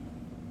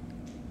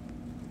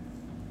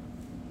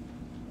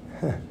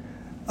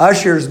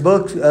 Ussher's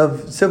book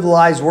of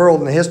Civilized World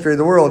and the History of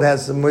the World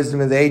has some wisdom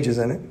of the ages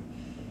in it.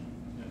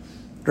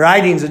 The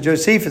writings of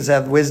Josephus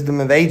have wisdom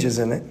of ages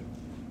in it.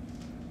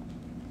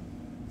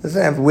 It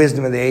doesn't have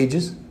wisdom of the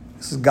ages.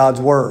 This is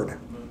God's Word.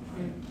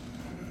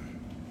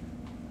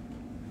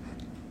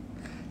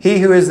 He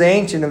who is the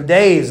Ancient of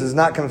Days is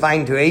not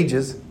confined to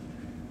ages.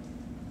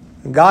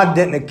 God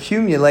didn't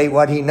accumulate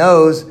what he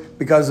knows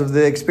because of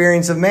the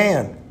experience of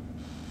man.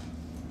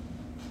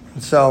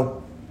 And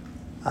so,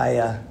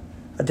 I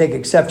take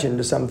exception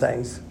to some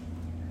things.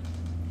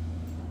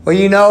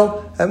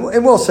 Well,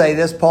 and we'll say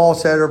this, Paul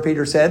said or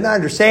Peter said, and I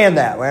understand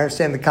that. We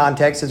understand the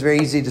context. It's very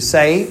easy to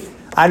say.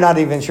 I'm not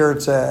even sure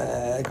it's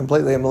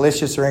completely a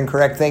malicious or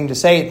incorrect thing to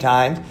say at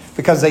times,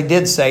 because they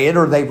did say it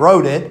or they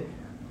wrote it.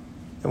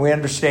 And we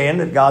understand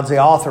that God's the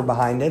author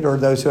behind it, or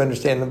those who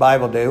understand the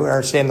Bible do, or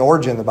understand the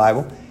origin of the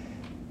Bible.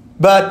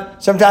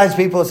 But sometimes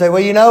people will say,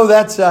 well, you know,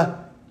 that's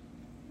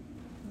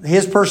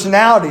his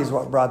personality is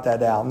what brought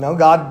that out. No,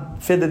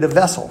 God fitted a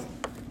vessel.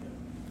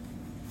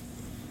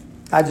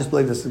 I just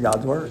believe this is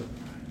God's Word.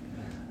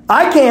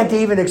 I can't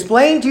even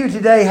explain to you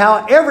today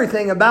how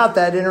everything about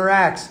that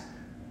interacts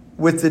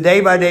with the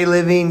day-by-day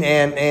living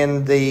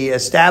and the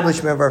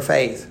establishment of our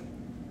faith.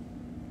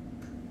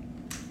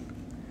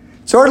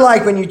 Sort of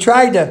like when you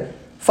try to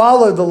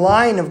follow the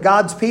line of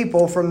God's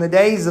people from the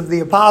days of the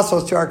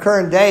apostles to our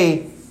current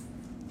day,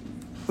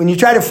 when you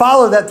try to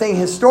follow that thing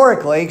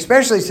historically,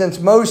 especially since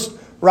most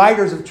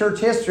writers of church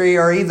history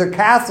are either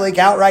Catholic,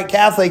 outright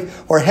Catholic,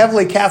 or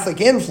heavily Catholic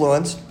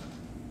influenced,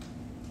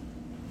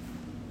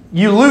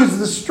 you lose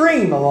the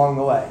stream along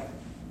the way.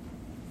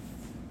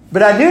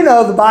 But I do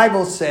know the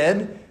Bible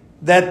said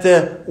that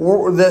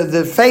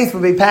the faith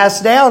will be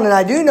passed down, and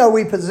I do know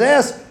we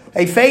possess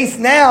a faith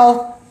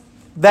now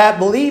that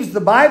believes the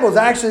Bible is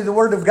actually the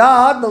Word of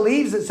God,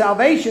 believes that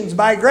salvation is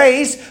by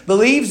grace,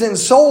 believes in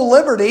soul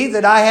liberty,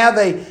 that I have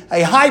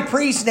a high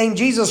priest named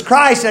Jesus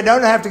Christ. I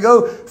don't have to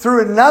go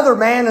through another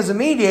man as a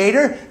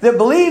mediator, that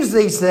believes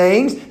these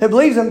things, that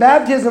believes in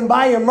baptism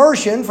by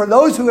immersion for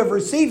those who have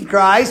received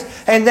Christ,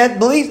 and that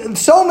believes in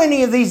so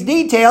many of these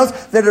details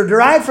that are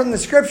derived from the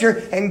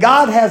Scripture, and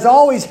God has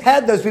always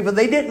had those people.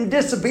 They didn't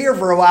disappear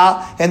for a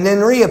while and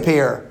then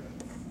reappear.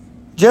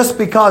 Just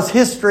because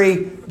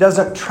history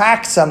doesn't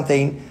track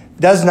something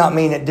does not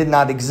mean it did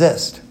not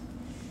exist.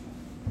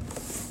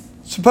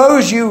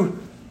 Suppose you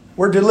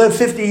were to live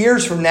 50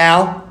 years from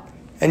now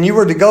and you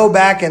were to go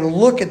back and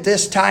look at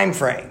this time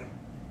frame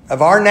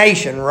of our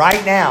nation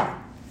right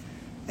now,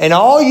 and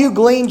all you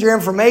gleaned your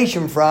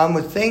information from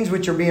was things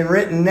which are being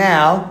written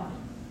now,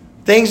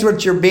 things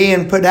which are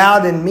being put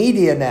out in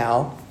media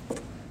now.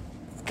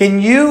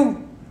 Can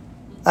you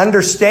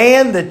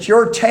understand that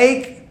your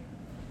take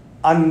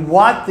on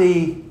what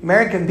the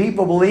American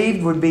people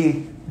believed would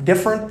be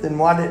different than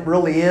what it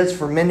really is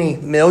for many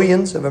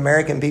millions of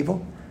American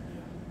people?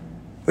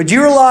 Would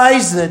you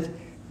realize that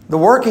the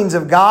workings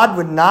of God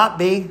would not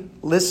be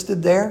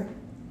listed there?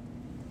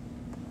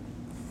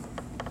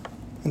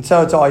 And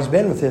so it's always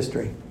been with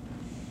history.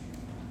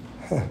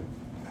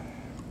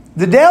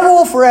 The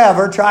devil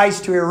forever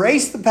tries to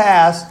erase the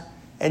past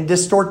and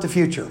distort the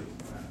future.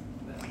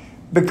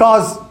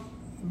 Because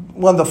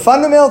one of the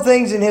fundamental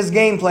things in his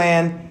game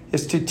plan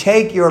is to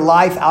take your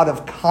life out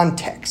of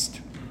context.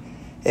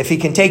 If he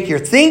can take your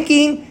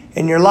thinking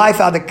and your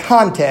life out of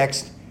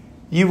context,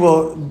 you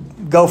will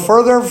go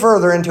further and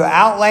further into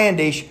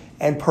outlandish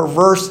and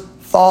perverse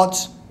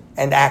thoughts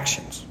and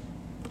actions.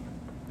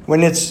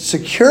 When it's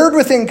secured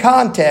within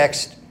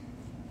context,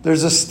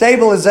 there's a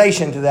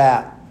stabilization to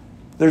that.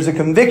 There's a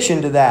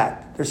conviction to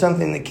that. There's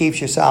something that keeps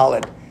you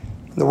solid.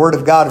 The Word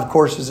of God, of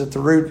course, is at the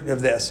root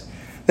of this.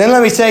 Then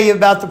let me tell you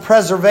about the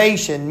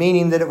preservation,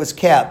 meaning that it was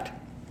kept.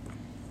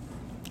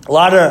 A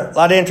lot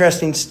of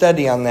interesting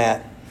study on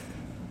that.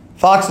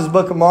 Fox's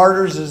Book of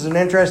Martyrs is an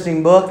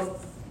interesting book.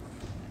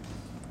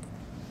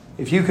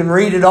 If you can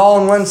read it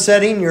all in one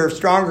setting, you're a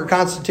stronger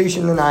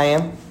constitution than I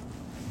am,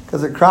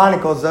 because it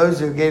chronicles those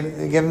who gave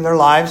their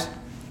lives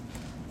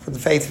for the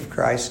faith of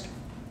Christ.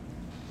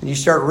 And you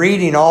start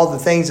reading all the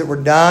things that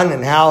were done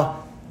and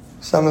how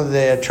some of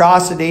the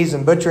atrocities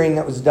and butchering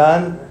that was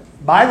done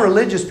by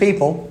religious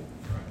people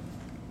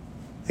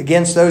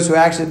against those who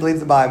actually believe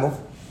the Bible.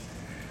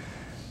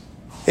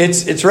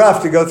 It's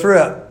rough to go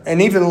through it. An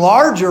even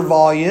larger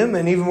volume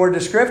and even more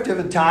descriptive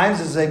at times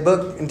is a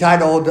book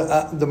entitled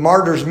The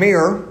Martyr's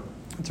Mirror.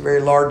 It's a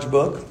very large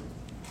book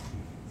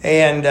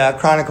and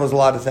chronicles a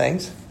lot of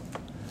things.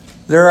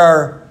 There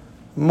are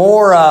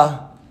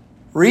more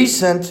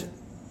recent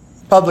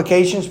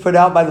publications put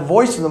out by the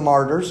Voice of the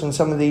Martyrs and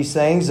some of these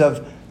things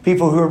of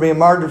people who are being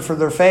martyred for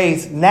their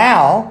faith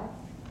now.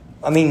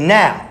 And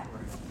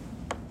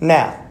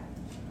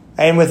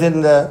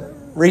within the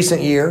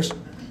recent years.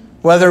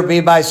 Whether it be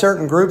by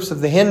certain groups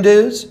of the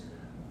Hindus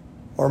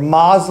or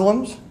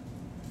Muslims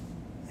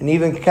and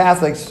even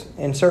Catholics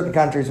in certain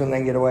countries when they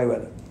can get away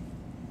with it.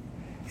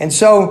 And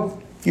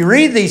so you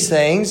read these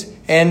things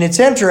and it's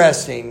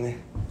interesting.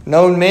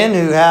 Known men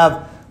who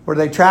have, where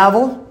they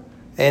travel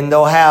and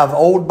they'll have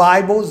old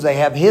Bibles, they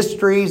have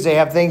histories, they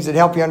have things that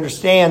help you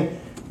understand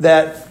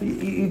that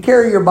you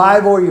carry your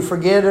Bible or you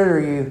forget it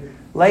or you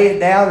lay it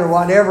down or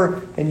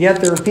whatever, and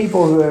yet there are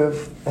people who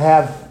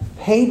have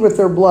paid with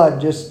their blood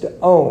just to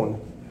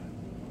own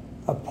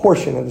a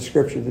portion of the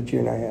Scripture that you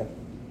and I have.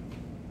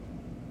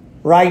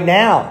 Right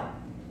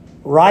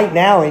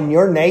now in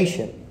your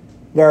nation,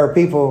 there are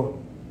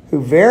people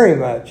who very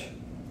much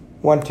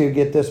want to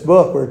get this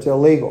book where it's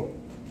illegal.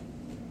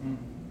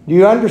 Do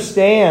you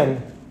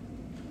understand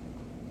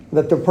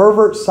that the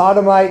pervert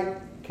sodomite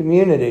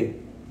community,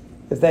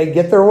 if they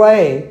get their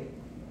way,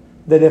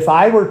 that if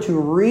I were to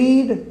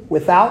read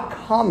without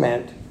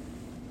comment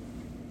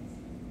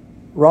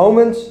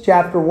Romans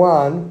chapter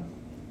 1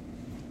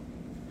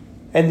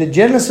 and the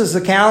Genesis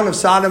account of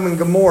Sodom and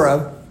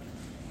Gomorrah,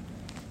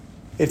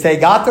 If they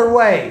got their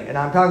way, and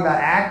I'm talking about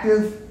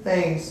active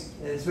things,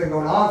 it's been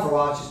going on for a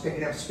while, it's just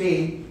picking up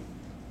speed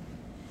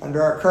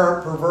under our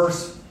current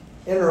perverse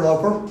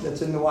interloper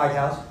that's in the White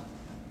House.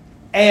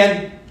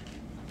 And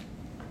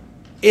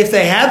if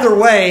they had their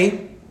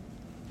way,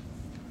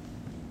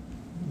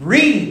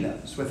 reading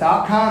those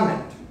without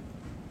comment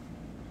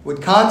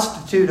would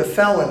constitute a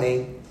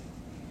felony.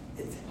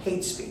 It's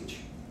hate speech.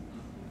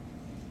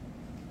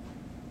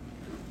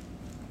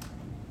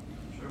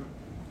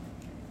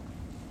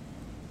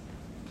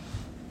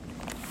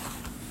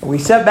 We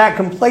sit back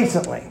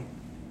complacently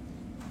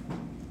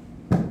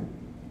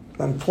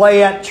and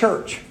play at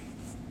church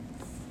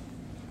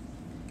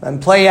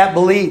and play at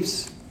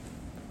beliefs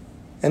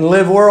and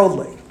live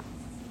worldly.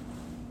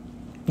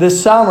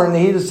 This summer, in the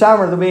heat of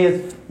summer, there'll be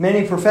as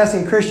many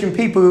professing Christian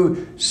people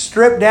who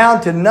strip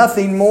down to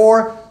nothing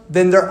more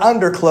than their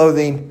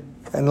underclothing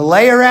and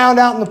lay around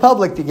out in the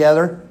public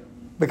together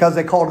because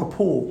they call it a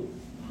pool.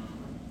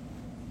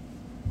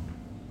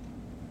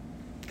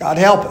 God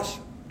help us.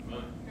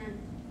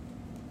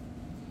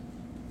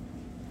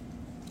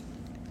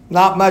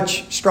 Not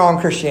much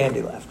strong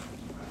Christianity left.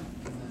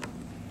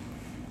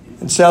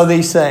 And so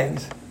these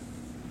things.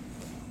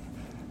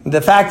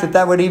 The fact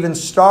that would even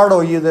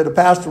startle you that a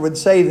pastor would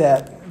say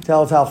that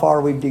tells how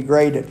far we've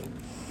degraded.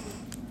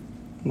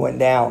 Went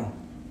down.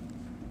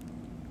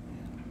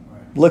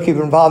 Looking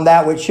upon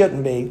that which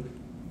shouldn't be.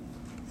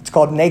 It's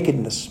called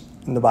nakedness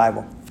in the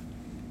Bible.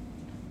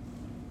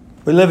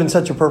 We live in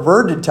such a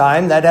perverted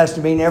time, that has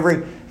to mean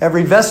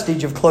every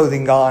vestige of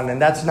clothing gone,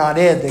 and that's not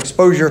it. The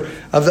exposure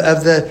of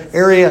the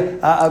area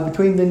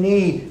between the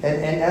knee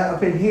and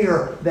up in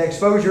here, the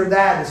exposure of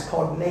that is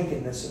called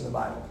nakedness in the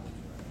Bible.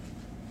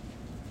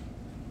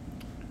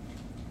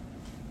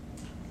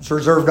 It's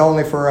reserved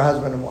only for a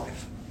husband and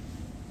wife.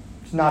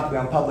 It's not to be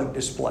on public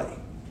display.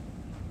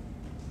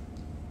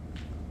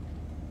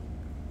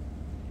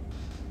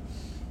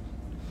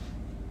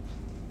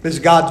 This is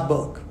God's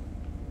book.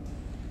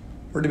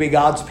 We're to be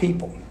God's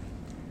people.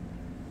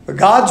 But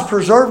God's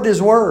preserved His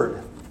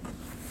Word.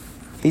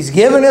 He's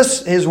given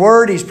us His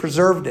Word. He's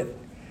preserved it.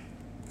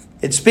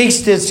 It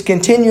speaks to its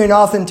continuing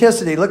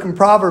authenticity. Look in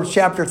Proverbs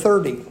chapter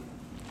 30.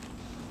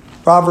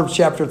 Proverbs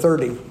chapter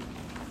 30.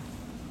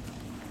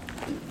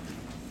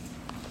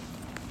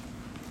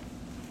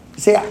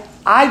 See,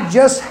 I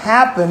just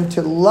happen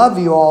to love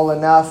you all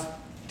enough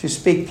to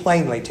speak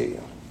plainly to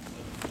you.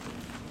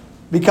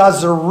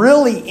 Because there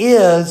really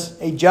is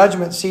a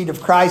judgment seat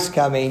of Christ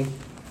coming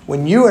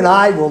when you and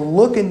I will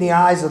look in the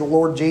eyes of the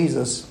Lord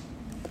Jesus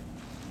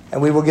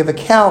and we will give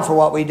account for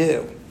what we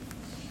do.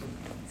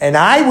 And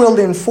I will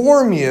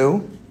inform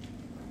you,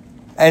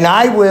 and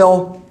I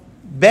will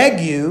beg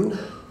you,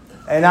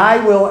 and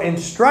I will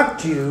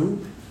instruct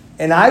you,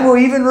 and I will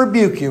even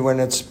rebuke you when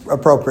it's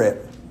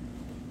appropriate.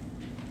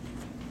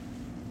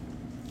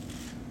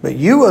 But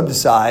you will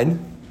decide,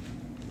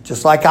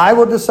 just like I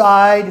will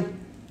decide,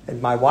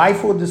 and my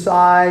wife will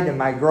decide, and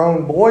my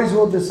grown boys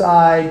will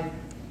decide,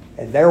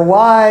 and their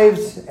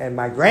wives, and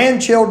my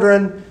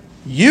grandchildren,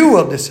 you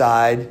will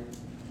decide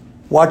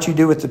what you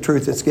do with the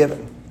truth that's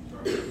given.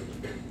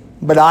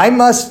 But I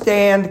must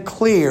stand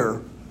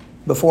clear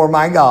before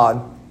my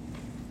God.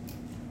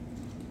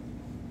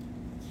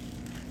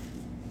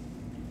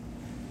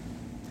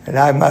 And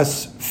I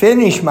must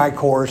finish my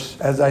course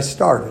as I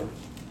started,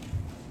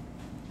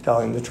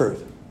 telling the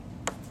truth.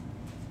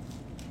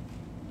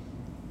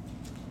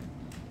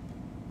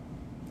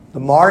 The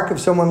mark of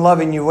someone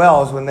loving you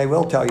well is when they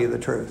will tell you the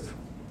truth.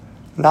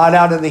 Not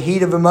out of the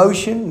heat of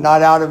emotion,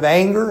 not out of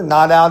anger,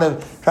 not out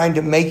of trying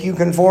to make you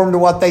conform to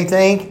what they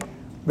think.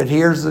 But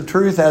here's the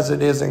truth as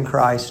it is in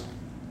Christ.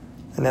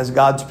 And as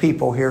God's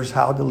people, here's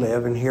how to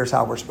live and here's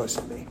how we're supposed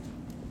to be.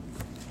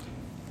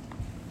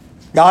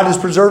 God has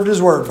preserved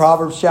His Word.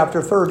 Proverbs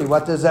chapter 30.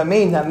 What does that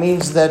mean? That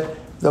means that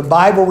the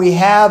Bible we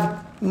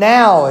have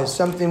now is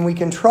something we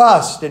can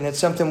trust, and it's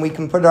something we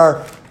can put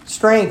our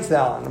strength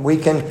on. We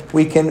can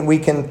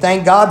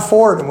thank God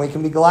for it, and we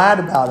can be glad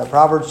about it.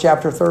 Proverbs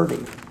chapter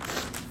 30.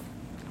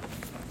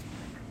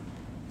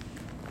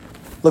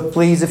 Look,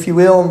 please, if you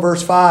will, in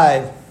verse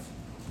 5.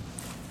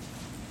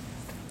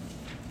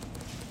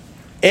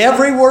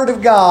 Every word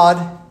of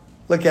God,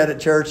 look at it,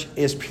 church,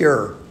 is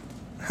pure.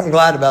 I'm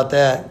glad about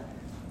that.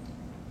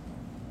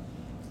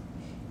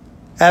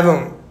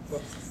 Haven't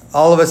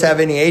all of us have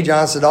any age on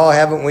us at all?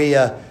 Haven't we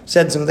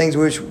said some things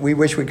we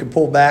wish we could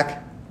pull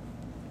back?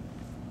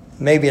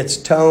 Maybe it's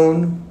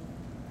tone.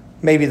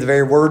 Maybe the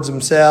very words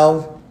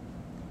themselves.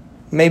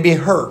 Maybe a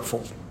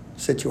hurtful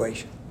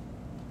situation.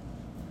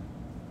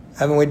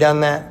 Haven't we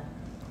done that?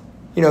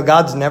 You know,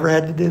 God's never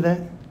had to do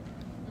that.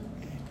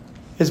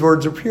 His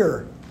words are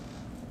pure.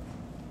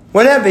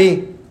 Wouldn't that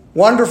be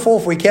wonderful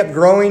if we kept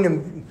growing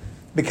and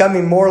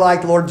becoming more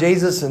like the Lord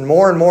Jesus and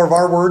more of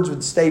our words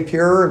would stay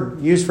pure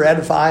and used for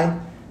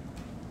edifying?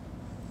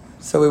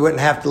 So we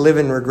wouldn't have to live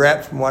in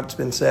regret from what's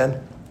been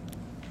said.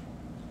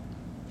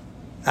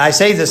 I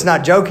say this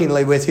not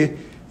jokingly with you.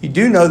 You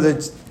do know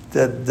that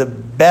the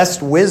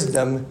best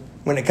wisdom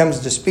when it comes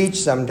to speech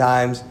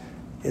sometimes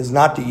is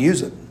not to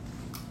use it.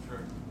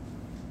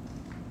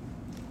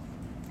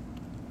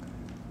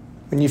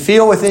 When you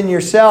feel within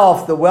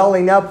yourself the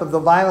welling up of the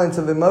violence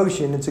of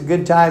emotion, it's a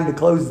good time to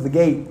close the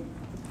gate.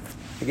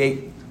 The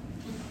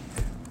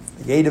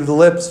gate of the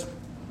lips.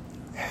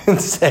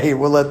 And say,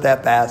 we'll let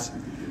that pass.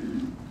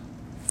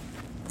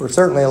 For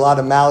certainly a lot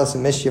of malice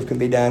and mischief can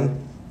be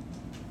done.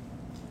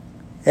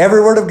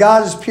 Every word of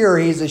God is pure.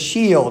 He is a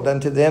shield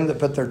unto them that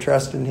put their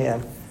trust in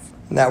Him.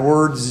 And that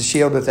word is a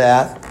shield with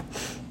that.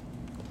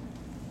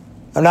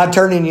 I'm not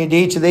turning you to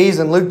each of these.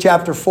 In Luke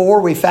chapter 4,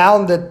 we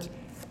found that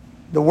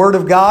the Word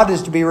of God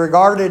is to be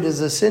regarded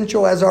as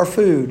essential as our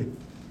food.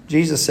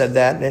 Jesus said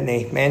that, didn't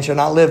He? Man shall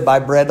not live by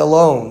bread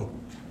alone.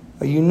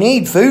 Well, you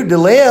need food to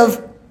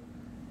live.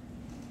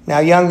 Now,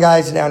 young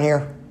guys down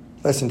here,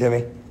 listen to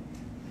me.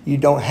 You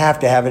don't have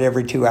to have it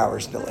every 2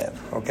 hours to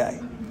live, okay?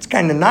 It's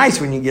kind of nice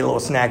when you get a little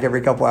snack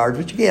every couple hours,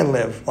 but you can't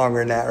live longer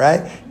than that,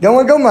 right? You don't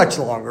want to go much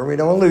longer. We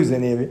don't want to lose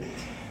any of you.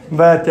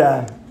 But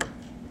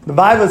the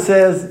Bible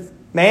says,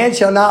 man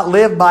shall not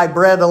live by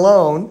bread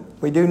alone.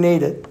 We do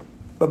need it.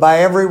 But by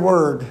every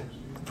word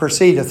that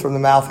proceedeth from the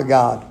mouth of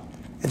God.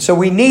 And so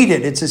we need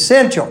it. It's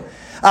essential.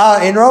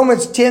 In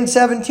Romans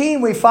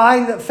 10:17, we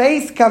find that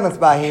faith cometh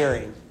by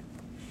hearing.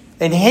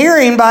 And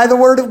hearing by the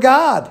word of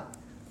God.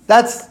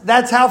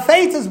 That's how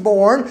faith is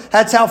born.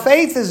 That's how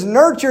faith is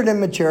nurtured and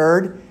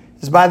matured,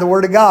 is by the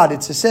word of God.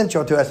 It's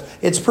essential to us.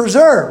 It's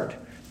preserved.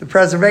 The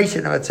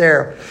preservation of its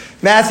error.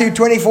 Matthew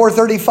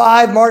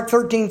 24:35, Mark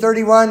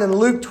 13:31, and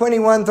Luke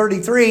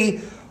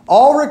 21:33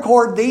 all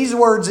record these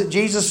words that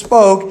Jesus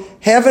spoke.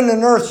 Heaven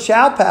and earth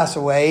shall pass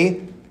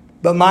away,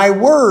 but my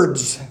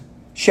words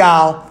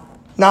shall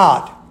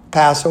not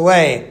pass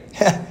away.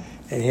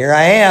 And here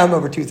I am,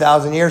 over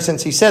 2,000 years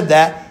since He said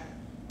that,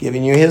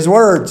 giving you His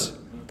words,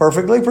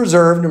 perfectly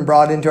preserved and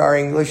brought into our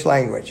English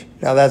language.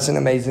 Now that's an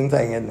amazing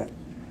thing, isn't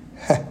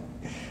it?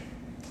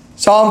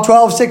 Psalm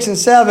 12:6 and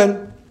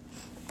 7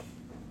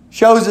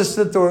 shows us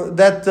that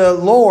the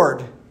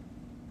Lord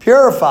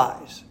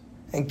purifies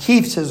and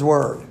keeps His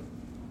word.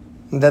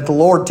 And that the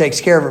Lord takes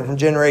care of it from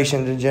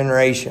generation to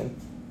generation.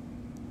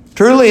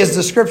 Truly, as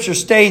the Scripture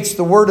states,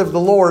 the word of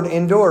the Lord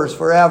endures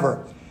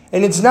forever.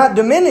 And it's not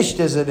diminished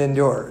as it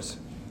endures.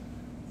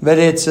 But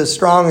it's as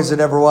strong as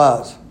it ever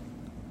was.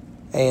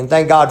 And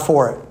thank God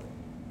for it.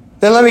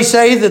 Then let me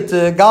say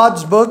that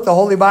God's book, the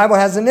Holy Bible,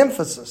 has an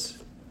emphasis.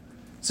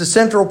 It's a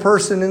central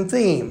person and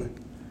theme.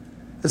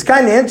 It's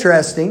kind of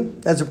interesting.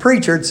 As a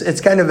preacher,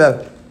 it's kind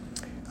of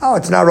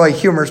it's not really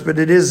humorous, but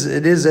it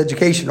is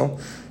educational.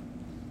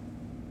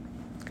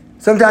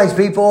 Sometimes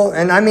people,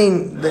 and I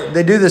mean,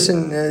 they do this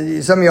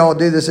some of y'all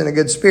do this in a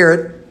good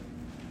spirit,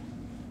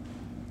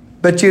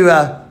 but you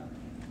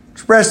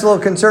express a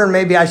little concern,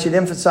 maybe I should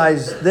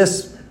emphasize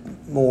this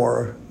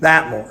more,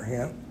 that more, you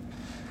know.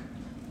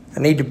 I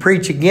need to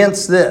preach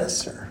against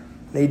this, or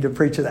need to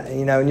preach that,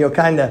 you know, and you'll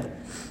kind of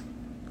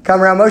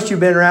come around. Most of you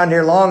have been around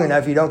here long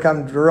enough, you don't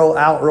come real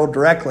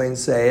directly and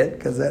say it,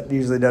 because that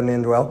usually doesn't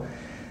end well.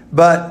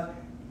 But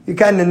you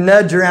kind of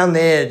nudge around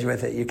the edge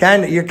with it. You're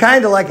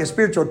kind of like a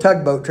spiritual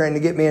tugboat trying to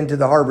get me into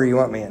the harbor you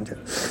want me into.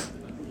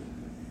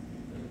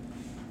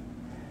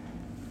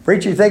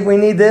 Preacher, you think we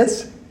need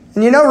this?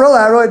 And you know, really,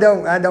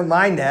 I don't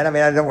mind that. I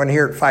mean, I don't want to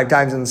hear it 5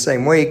 times in the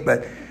same week,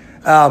 but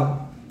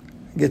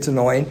it gets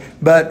annoying.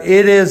 But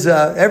it is,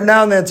 every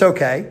now and then it's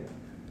okay.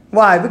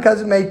 Why?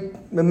 Because it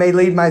may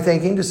lead my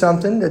thinking to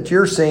something that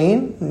you're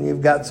seeing and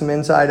you've got some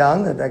insight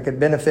on that I could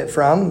benefit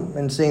from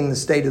in seeing the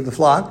state of the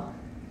flock.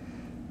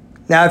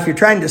 Now, if you're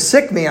trying to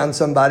sick me on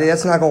somebody,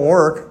 that's not going to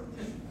work.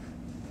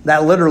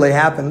 That literally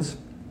happens.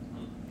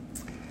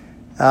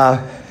 I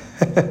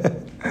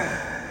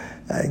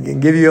can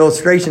give you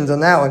illustrations on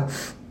that one.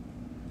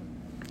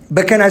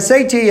 But can I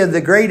say to you,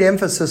 the great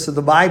emphasis of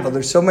the Bible,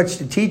 there's so much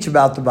to teach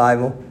about the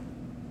Bible,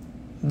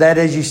 that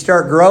as you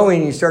start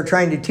growing, you start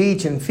trying to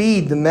teach and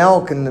feed the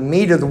milk and the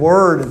meat of the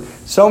Word, and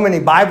so many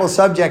Bible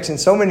subjects and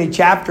so many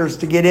chapters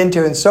to get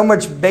into and so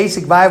much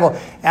basic Bible.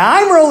 And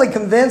I'm really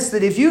convinced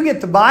that if you get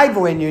the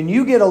Bible in you and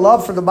you get a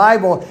love for the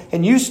Bible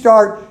and you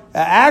start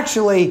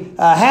actually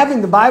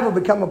having the Bible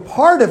become a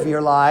part of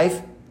your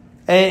life,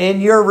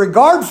 and your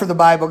regard for the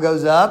Bible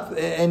goes up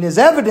and is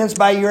evidenced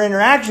by your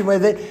interaction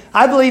with it,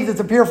 I believe that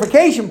the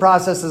purification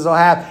processes will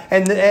happen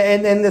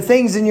and the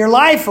things in your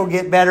life will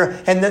get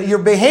better and your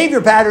behavior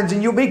patterns,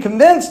 and you'll be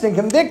convinced and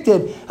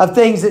convicted of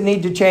things that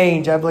need to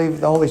change. I believe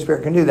the Holy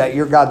Spirit can do that.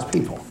 You're God's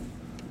people.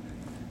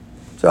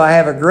 So I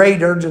have a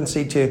great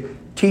urgency to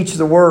teach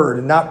the Word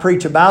and not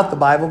preach about the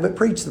Bible, but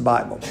preach the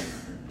Bible.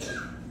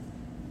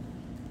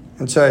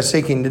 And so I'm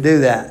seeking to do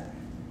that.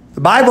 The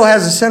Bible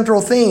has a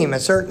central theme, a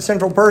certain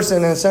central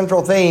person and a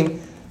central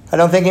theme. I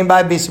don't think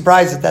anybody would be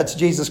surprised that that's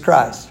Jesus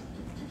Christ.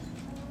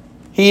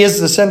 He is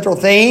the central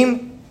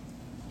theme.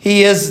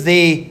 He is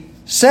the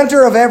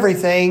center of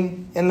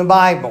everything in the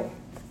Bible.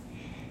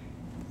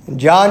 In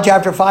John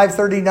chapter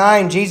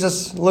 5:39,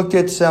 Jesus looked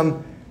at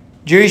some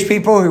Jewish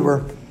people who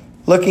were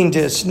looking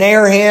to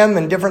snare Him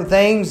and different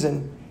things,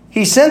 and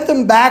He sent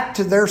them back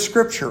to their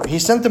scripture. He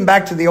sent them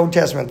back to the Old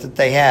Testament that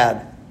they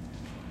had.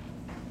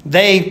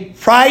 They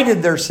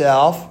prided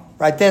themselves,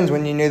 right then's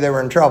when you knew they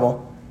were in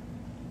trouble,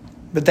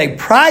 but they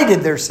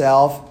prided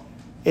themselves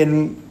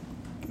in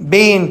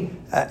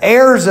being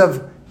heirs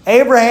of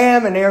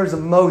Abraham and heirs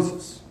of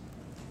Moses.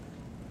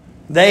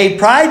 They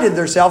prided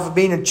themselves of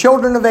being the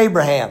children of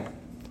Abraham.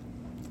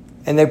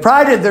 And they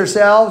prided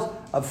themselves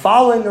of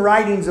following the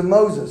writings of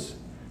Moses.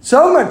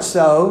 So much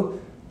so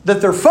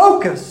that their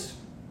focus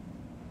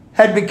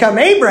had become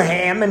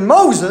Abraham and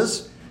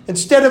Moses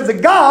instead of the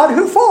God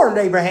who formed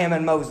Abraham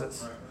and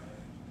Moses.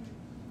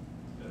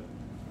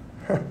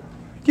 Do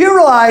you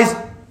realize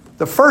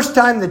the first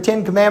time the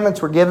Ten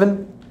Commandments were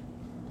given,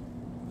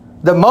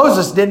 that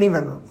Moses didn't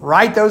even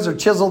write those or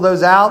chisel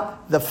those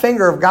out? The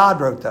finger of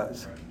God wrote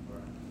those.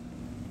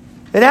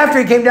 And after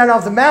he came down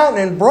off the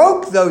mountain and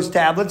broke those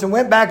tablets and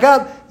went back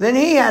up, then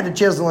he had a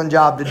chiseling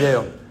job to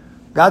do.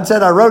 God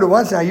said, I wrote it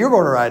once, now you're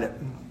going to write it.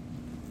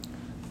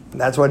 And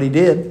that's what he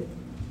did.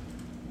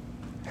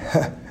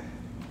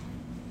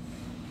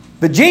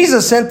 But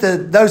Jesus sent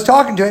those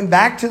talking to him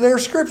back to their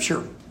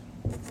scripture.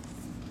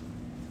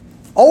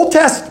 Old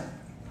Testament.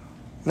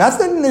 Not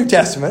the New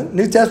Testament.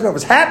 New Testament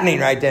was happening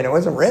right then. It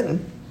wasn't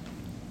written.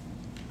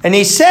 And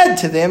he said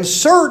to them,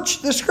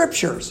 search the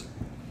scriptures.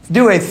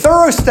 Do a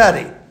thorough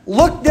study.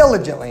 Look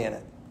diligently in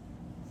it.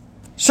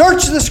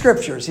 Search the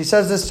scriptures. He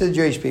says this to the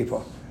Jewish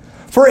people.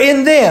 For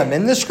in them,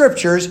 in the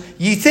scriptures,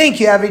 ye think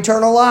you have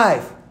eternal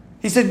life.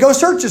 He said, go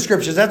search the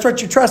scriptures. That's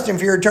what you trust in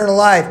for your eternal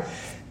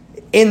life.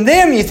 In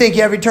them you think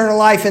you have eternal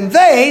life, and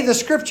they, the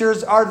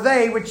scriptures, are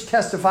they which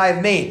testify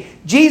of me.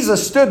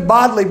 Jesus stood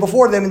bodily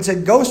before them and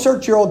said, go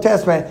search your Old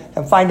Testament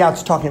and find out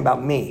it's talking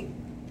about me.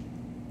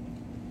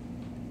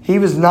 He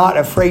was not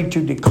afraid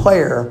to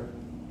declare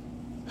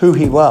who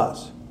he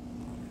was.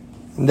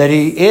 And that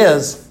he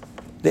is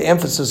the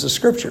emphasis of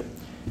Scripture.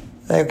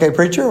 Okay,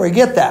 preacher, we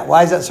get that.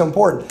 Why is that so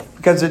important?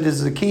 Because it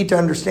is the key to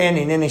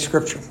understanding any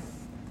Scripture.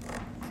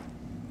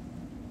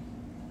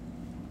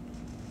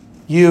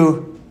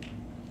 In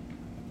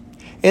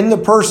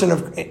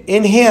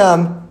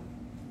him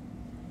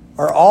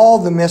are all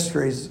the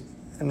mysteries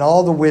and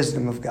all the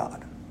wisdom of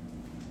God.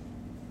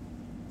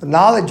 The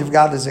knowledge of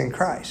God is in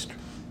Christ.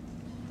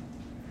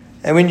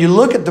 And when you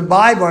look at the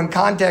Bible in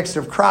context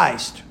of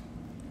Christ,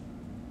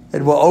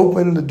 it will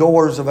open the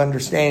doors of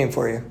understanding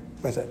for you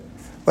with it.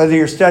 Whether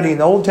you're studying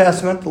the Old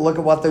Testament to look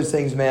at what those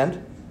things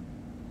meant,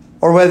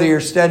 or whether you're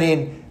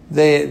studying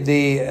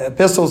the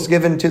epistles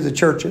given to the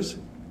churches,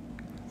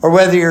 or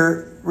whether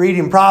you're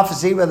reading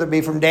prophecy, whether it be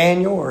from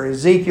Daniel or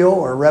Ezekiel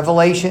or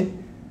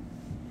Revelation,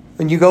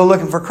 when you go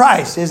looking for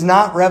Christ, is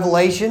not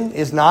Revelation,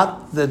 is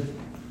not the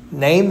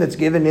name that's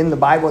given in the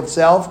Bible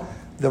itself,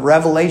 the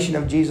revelation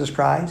of Jesus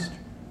Christ?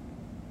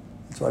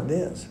 That's what it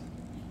is.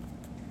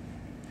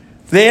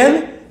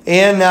 Then,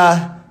 in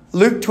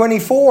Luke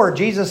 24,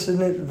 Jesus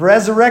in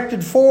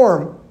resurrected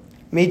form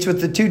meets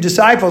with the two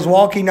disciples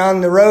walking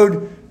on the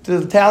road to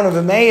the town of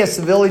Emmaus,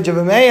 the village of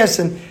Emmaus,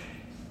 and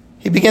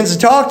he begins to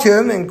talk to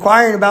them,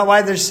 inquiring about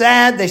why they're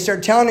sad. They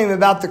start telling him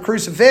about the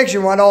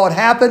crucifixion, what all had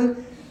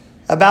happened,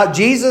 about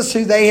Jesus,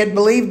 who they had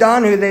believed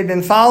on, who they'd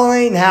been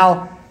following,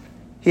 how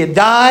he had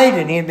died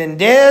and he had been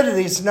dead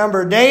this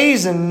number of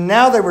days, and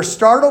now they were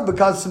startled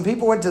because some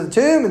people went to the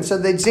tomb and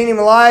said they'd seen him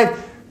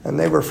alive, and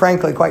they were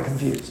frankly quite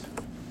confused.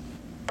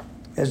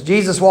 As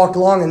Jesus walked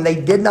along, and they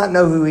did not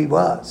know who he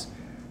was.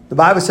 The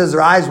Bible says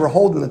their eyes were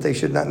holden that they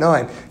should not know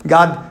him.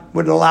 God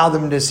wouldn't allow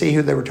them to see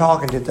who they were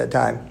talking to at that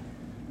time.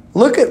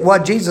 Look at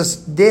what Jesus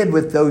did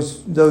with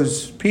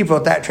those people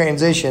at that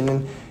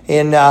transition.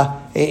 And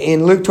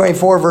in Luke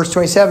 24, verse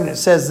 27, it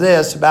says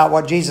this about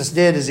what Jesus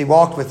did as he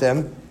walked with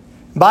them.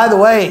 By the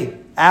way,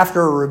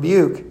 after a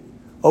rebuke,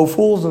 O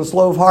fools and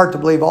slow of heart to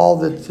believe all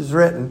that is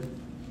written.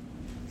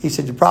 He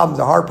said, your problem's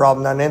a heart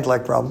problem, not an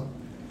intellect problem.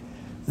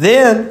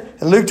 Then,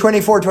 in Luke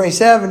 24,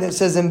 27, it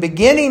says, in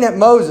beginning at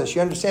Moses,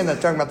 you understand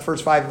that's talking about the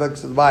first 5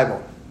 books of the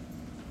Bible.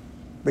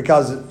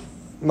 Because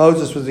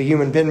Moses was the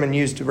human penman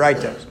used to write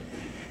those.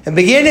 And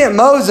beginning at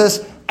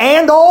Moses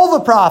and all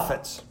the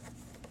prophets,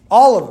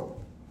 all of them,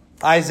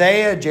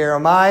 Isaiah,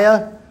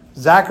 Jeremiah,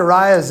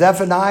 Zechariah,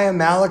 Zephaniah,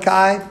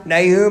 Malachi,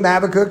 Nahum,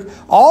 Habakkuk,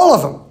 all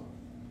of them.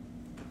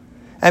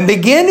 And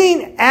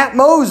beginning at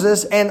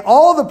Moses and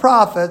all the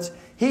prophets,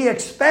 he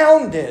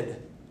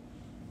expounded,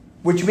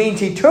 which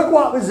means he took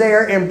what was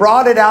there and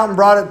brought it out and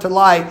brought it to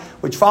light,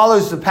 which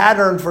follows the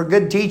pattern for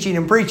good teaching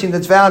and preaching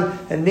that's found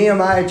in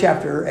Nehemiah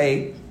chapter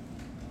 8.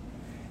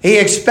 He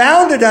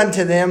expounded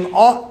unto them in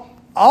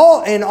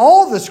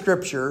all the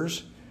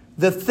scriptures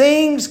the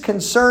things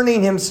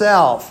concerning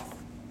himself.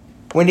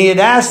 When he had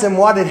asked them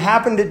what had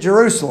happened at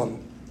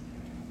Jerusalem,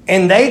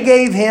 and they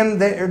gave him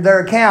their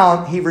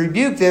account, he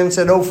rebuked them and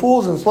said, O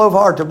fools and slow of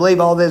heart to believe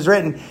all that is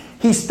written.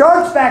 He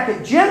starts back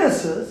at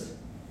Genesis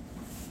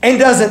and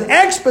does an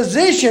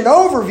exposition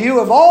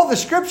overview of all the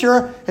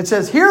scripture and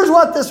says, here's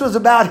what this was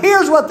about,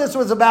 here's what this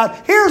was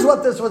about, here's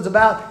what this was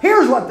about,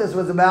 here's what this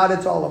was about.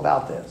 It's all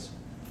about this.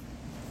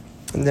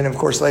 And then, of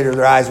course, later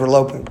their eyes were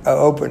opened.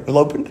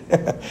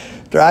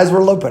 Their eyes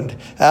were opened.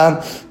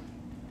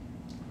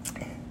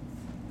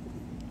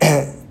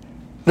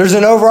 There's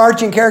an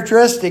overarching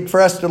characteristic for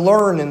us to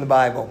learn in the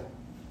Bible.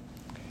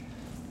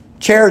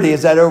 Charity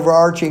is that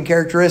overarching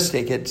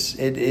characteristic.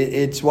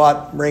 It's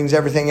what brings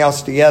everything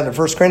else together.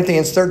 1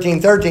 Corinthians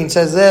 13:13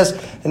 says this,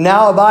 and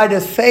now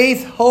abideth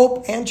faith,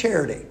 hope, and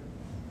charity.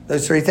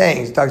 Those three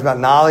things. It talks about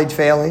knowledge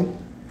failing.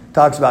 It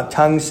talks about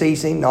tongue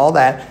ceasing and all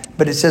that.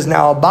 But it says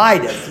now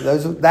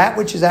abideth. That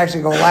which is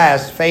actually going to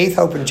last, faith,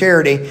 hope, and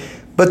charity.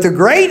 But the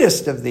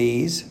greatest of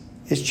these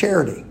is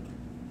charity.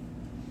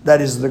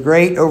 That is the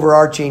great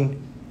overarching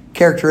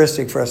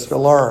characteristic for us to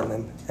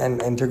learn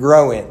and to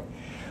grow in.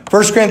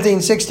 1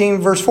 Corinthians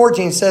 16 verse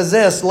 14 says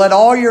this, let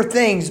all your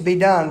things be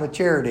done with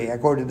charity. I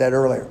quoted that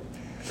earlier.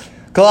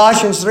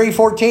 Colossians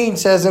 3:14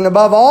 says, and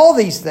above all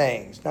these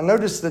things. Now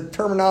notice the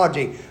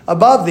terminology.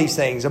 Above these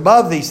things,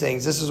 above these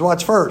things. This is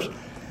what's first.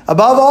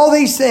 Above all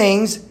these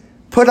things,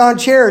 put on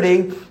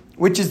charity,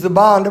 which is the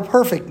bond of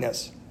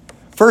perfectness.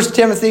 1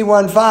 Timothy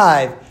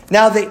 1:5.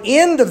 Now the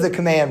end of the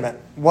commandment,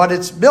 what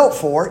it's built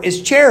for,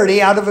 is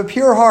charity out of a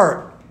pure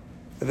heart,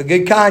 of a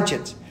good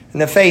conscience,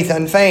 and the faith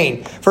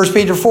unfeigned. 1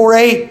 Peter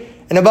 4:8,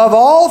 and above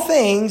all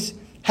things,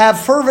 have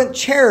fervent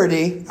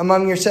charity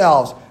among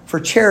yourselves, for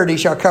charity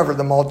shall cover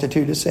the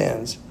multitude of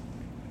sins.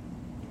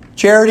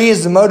 Charity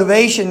is the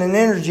motivation and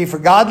energy for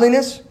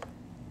godliness,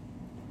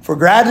 for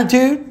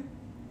gratitude,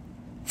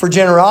 for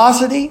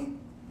generosity,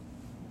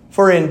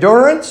 for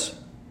endurance,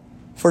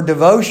 for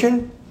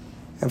devotion,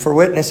 and for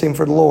witnessing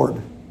for the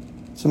Lord.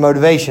 It's the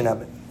motivation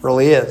of it. It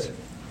really is.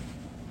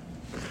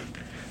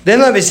 Then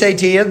let me say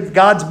to you,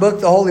 God's book,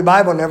 the Holy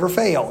Bible, never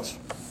fails.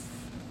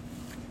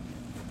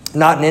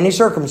 Not in any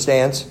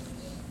circumstance.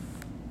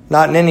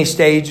 Not in any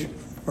stage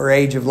or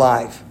age of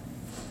life.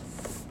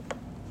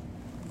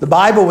 The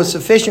Bible was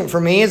sufficient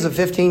for me as a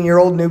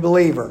 15-year-old new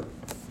believer.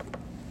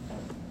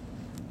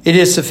 It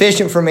is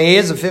sufficient for me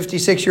as a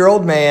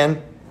 56-year-old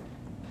man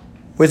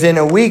within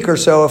a week or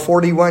so of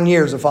 41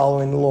 years of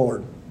following the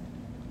Lord.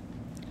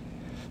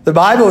 The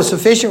Bible was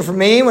sufficient for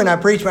me when I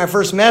preached my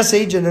first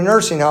message in a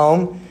nursing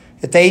home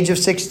at the age of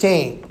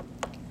 16.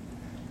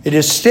 It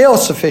is still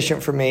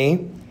sufficient for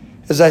me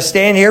as I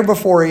stand here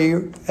before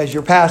you as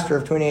your pastor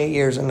of 28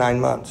 years and 9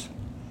 months.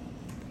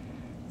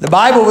 The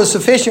Bible was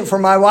sufficient for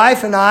my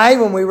wife and I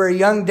when we were a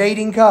young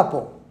dating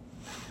couple.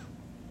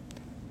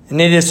 And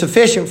it is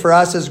sufficient for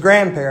us as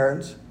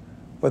grandparents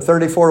with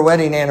 34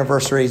 wedding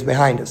anniversaries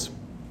behind us.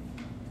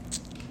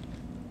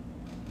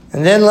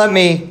 And then let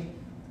me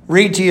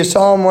read to you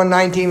Psalm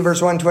 119,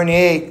 verse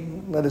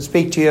 128. Let it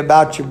speak to you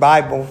about your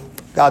Bible,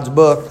 God's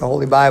book, the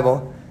Holy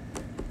Bible.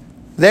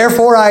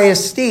 Therefore I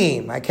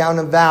esteem, I count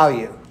of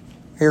value.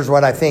 Here's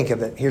what I think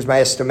of it. Here's my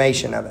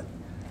estimation of it.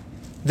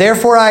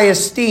 Therefore I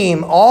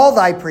esteem all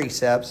thy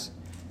precepts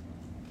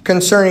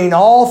concerning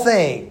all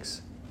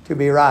things to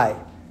be right.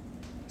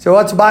 So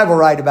what's the Bible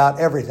right about?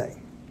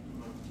 Everything.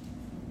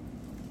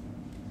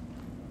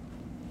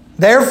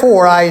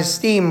 Therefore I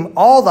esteem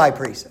all thy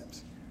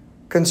precepts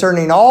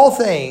concerning all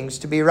things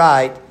to be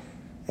right.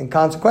 And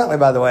consequently,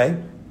 by the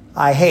way,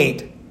 I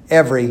hate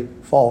every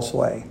false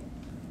way.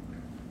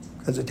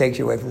 Because it takes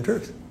you away from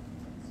truth.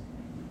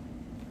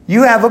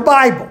 You have a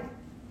Bible.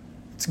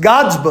 It's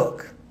God's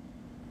book.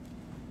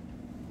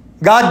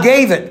 God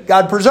gave it.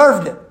 God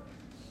preserved it.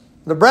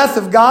 The breath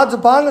of God's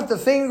upon it. The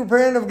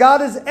fingerprint of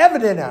God is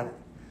evident on it.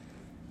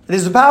 It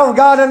is the power of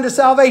God unto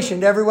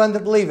salvation to everyone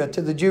that believeth,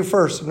 to the Jew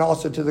first and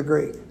also to the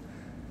Greek.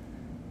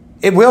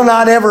 It will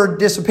not ever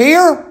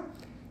disappear.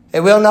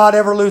 It will not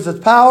ever lose its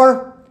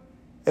power.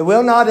 It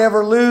will not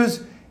ever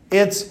lose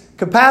its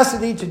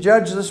capacity to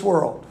judge this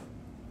world.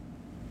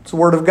 It's the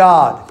Word of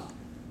God.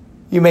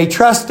 You may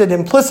trust it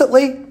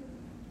implicitly.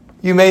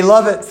 You may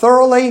love it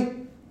thoroughly.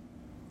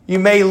 You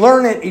may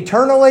learn it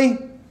eternally.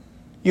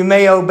 You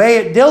may obey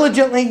it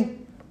diligently.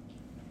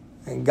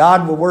 And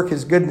God will work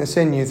His goodness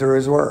in you through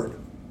His Word.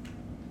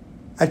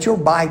 That's your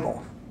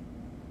Bible.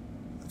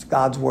 It's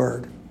God's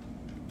Word.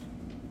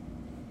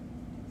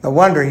 No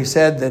wonder He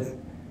said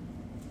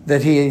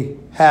that He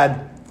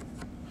had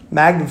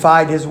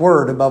magnified His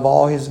Word above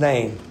all His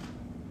name.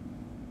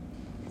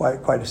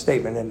 Quite a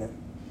statement, isn't it?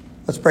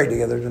 Let's pray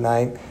together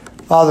tonight.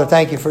 Father,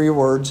 thank you for your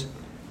words.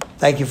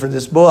 Thank you for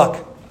this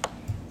book.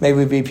 May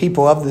we be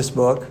people of this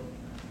book.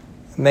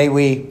 May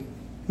we,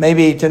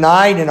 maybe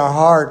tonight in our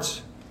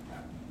hearts,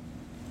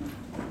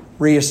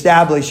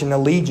 reestablish an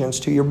allegiance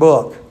to your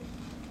book.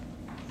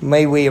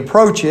 May we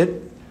approach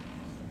it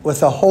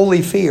with a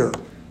holy fear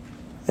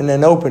and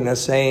an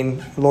openness,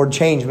 saying, Lord,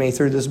 change me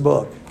through this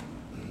book.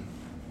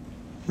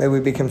 May we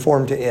be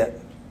conformed to it.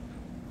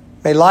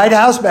 May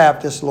Lighthouse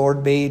Baptist,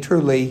 Lord, be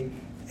truly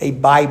a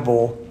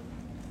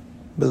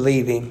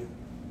Bible-believing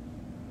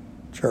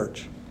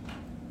church.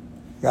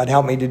 God,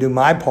 help me to do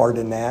my part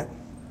in that,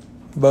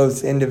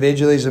 both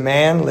individually as a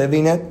man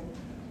living it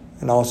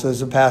and also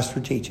as a pastor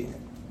teaching it.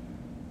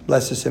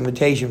 Bless this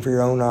invitation for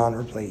your own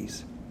honor,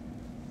 please.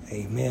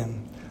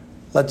 Amen.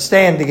 Let's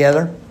stand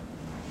together.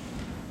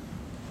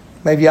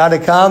 Maybe you ought to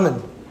come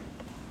and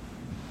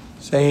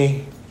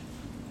say,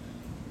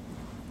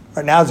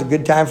 right now is a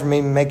good time for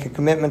me to make a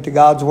commitment to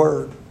God's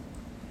Word.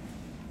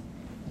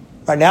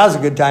 Right now is a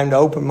good time to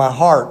open my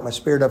heart, my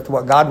spirit up to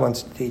what God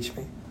wants to teach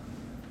me.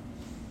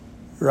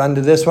 Run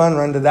to this one,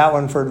 run to that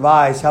one for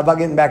advice. How about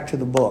getting back to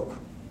the book?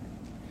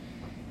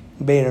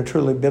 Being a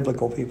truly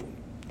biblical people.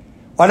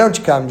 Why don't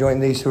you come join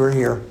these who are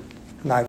here?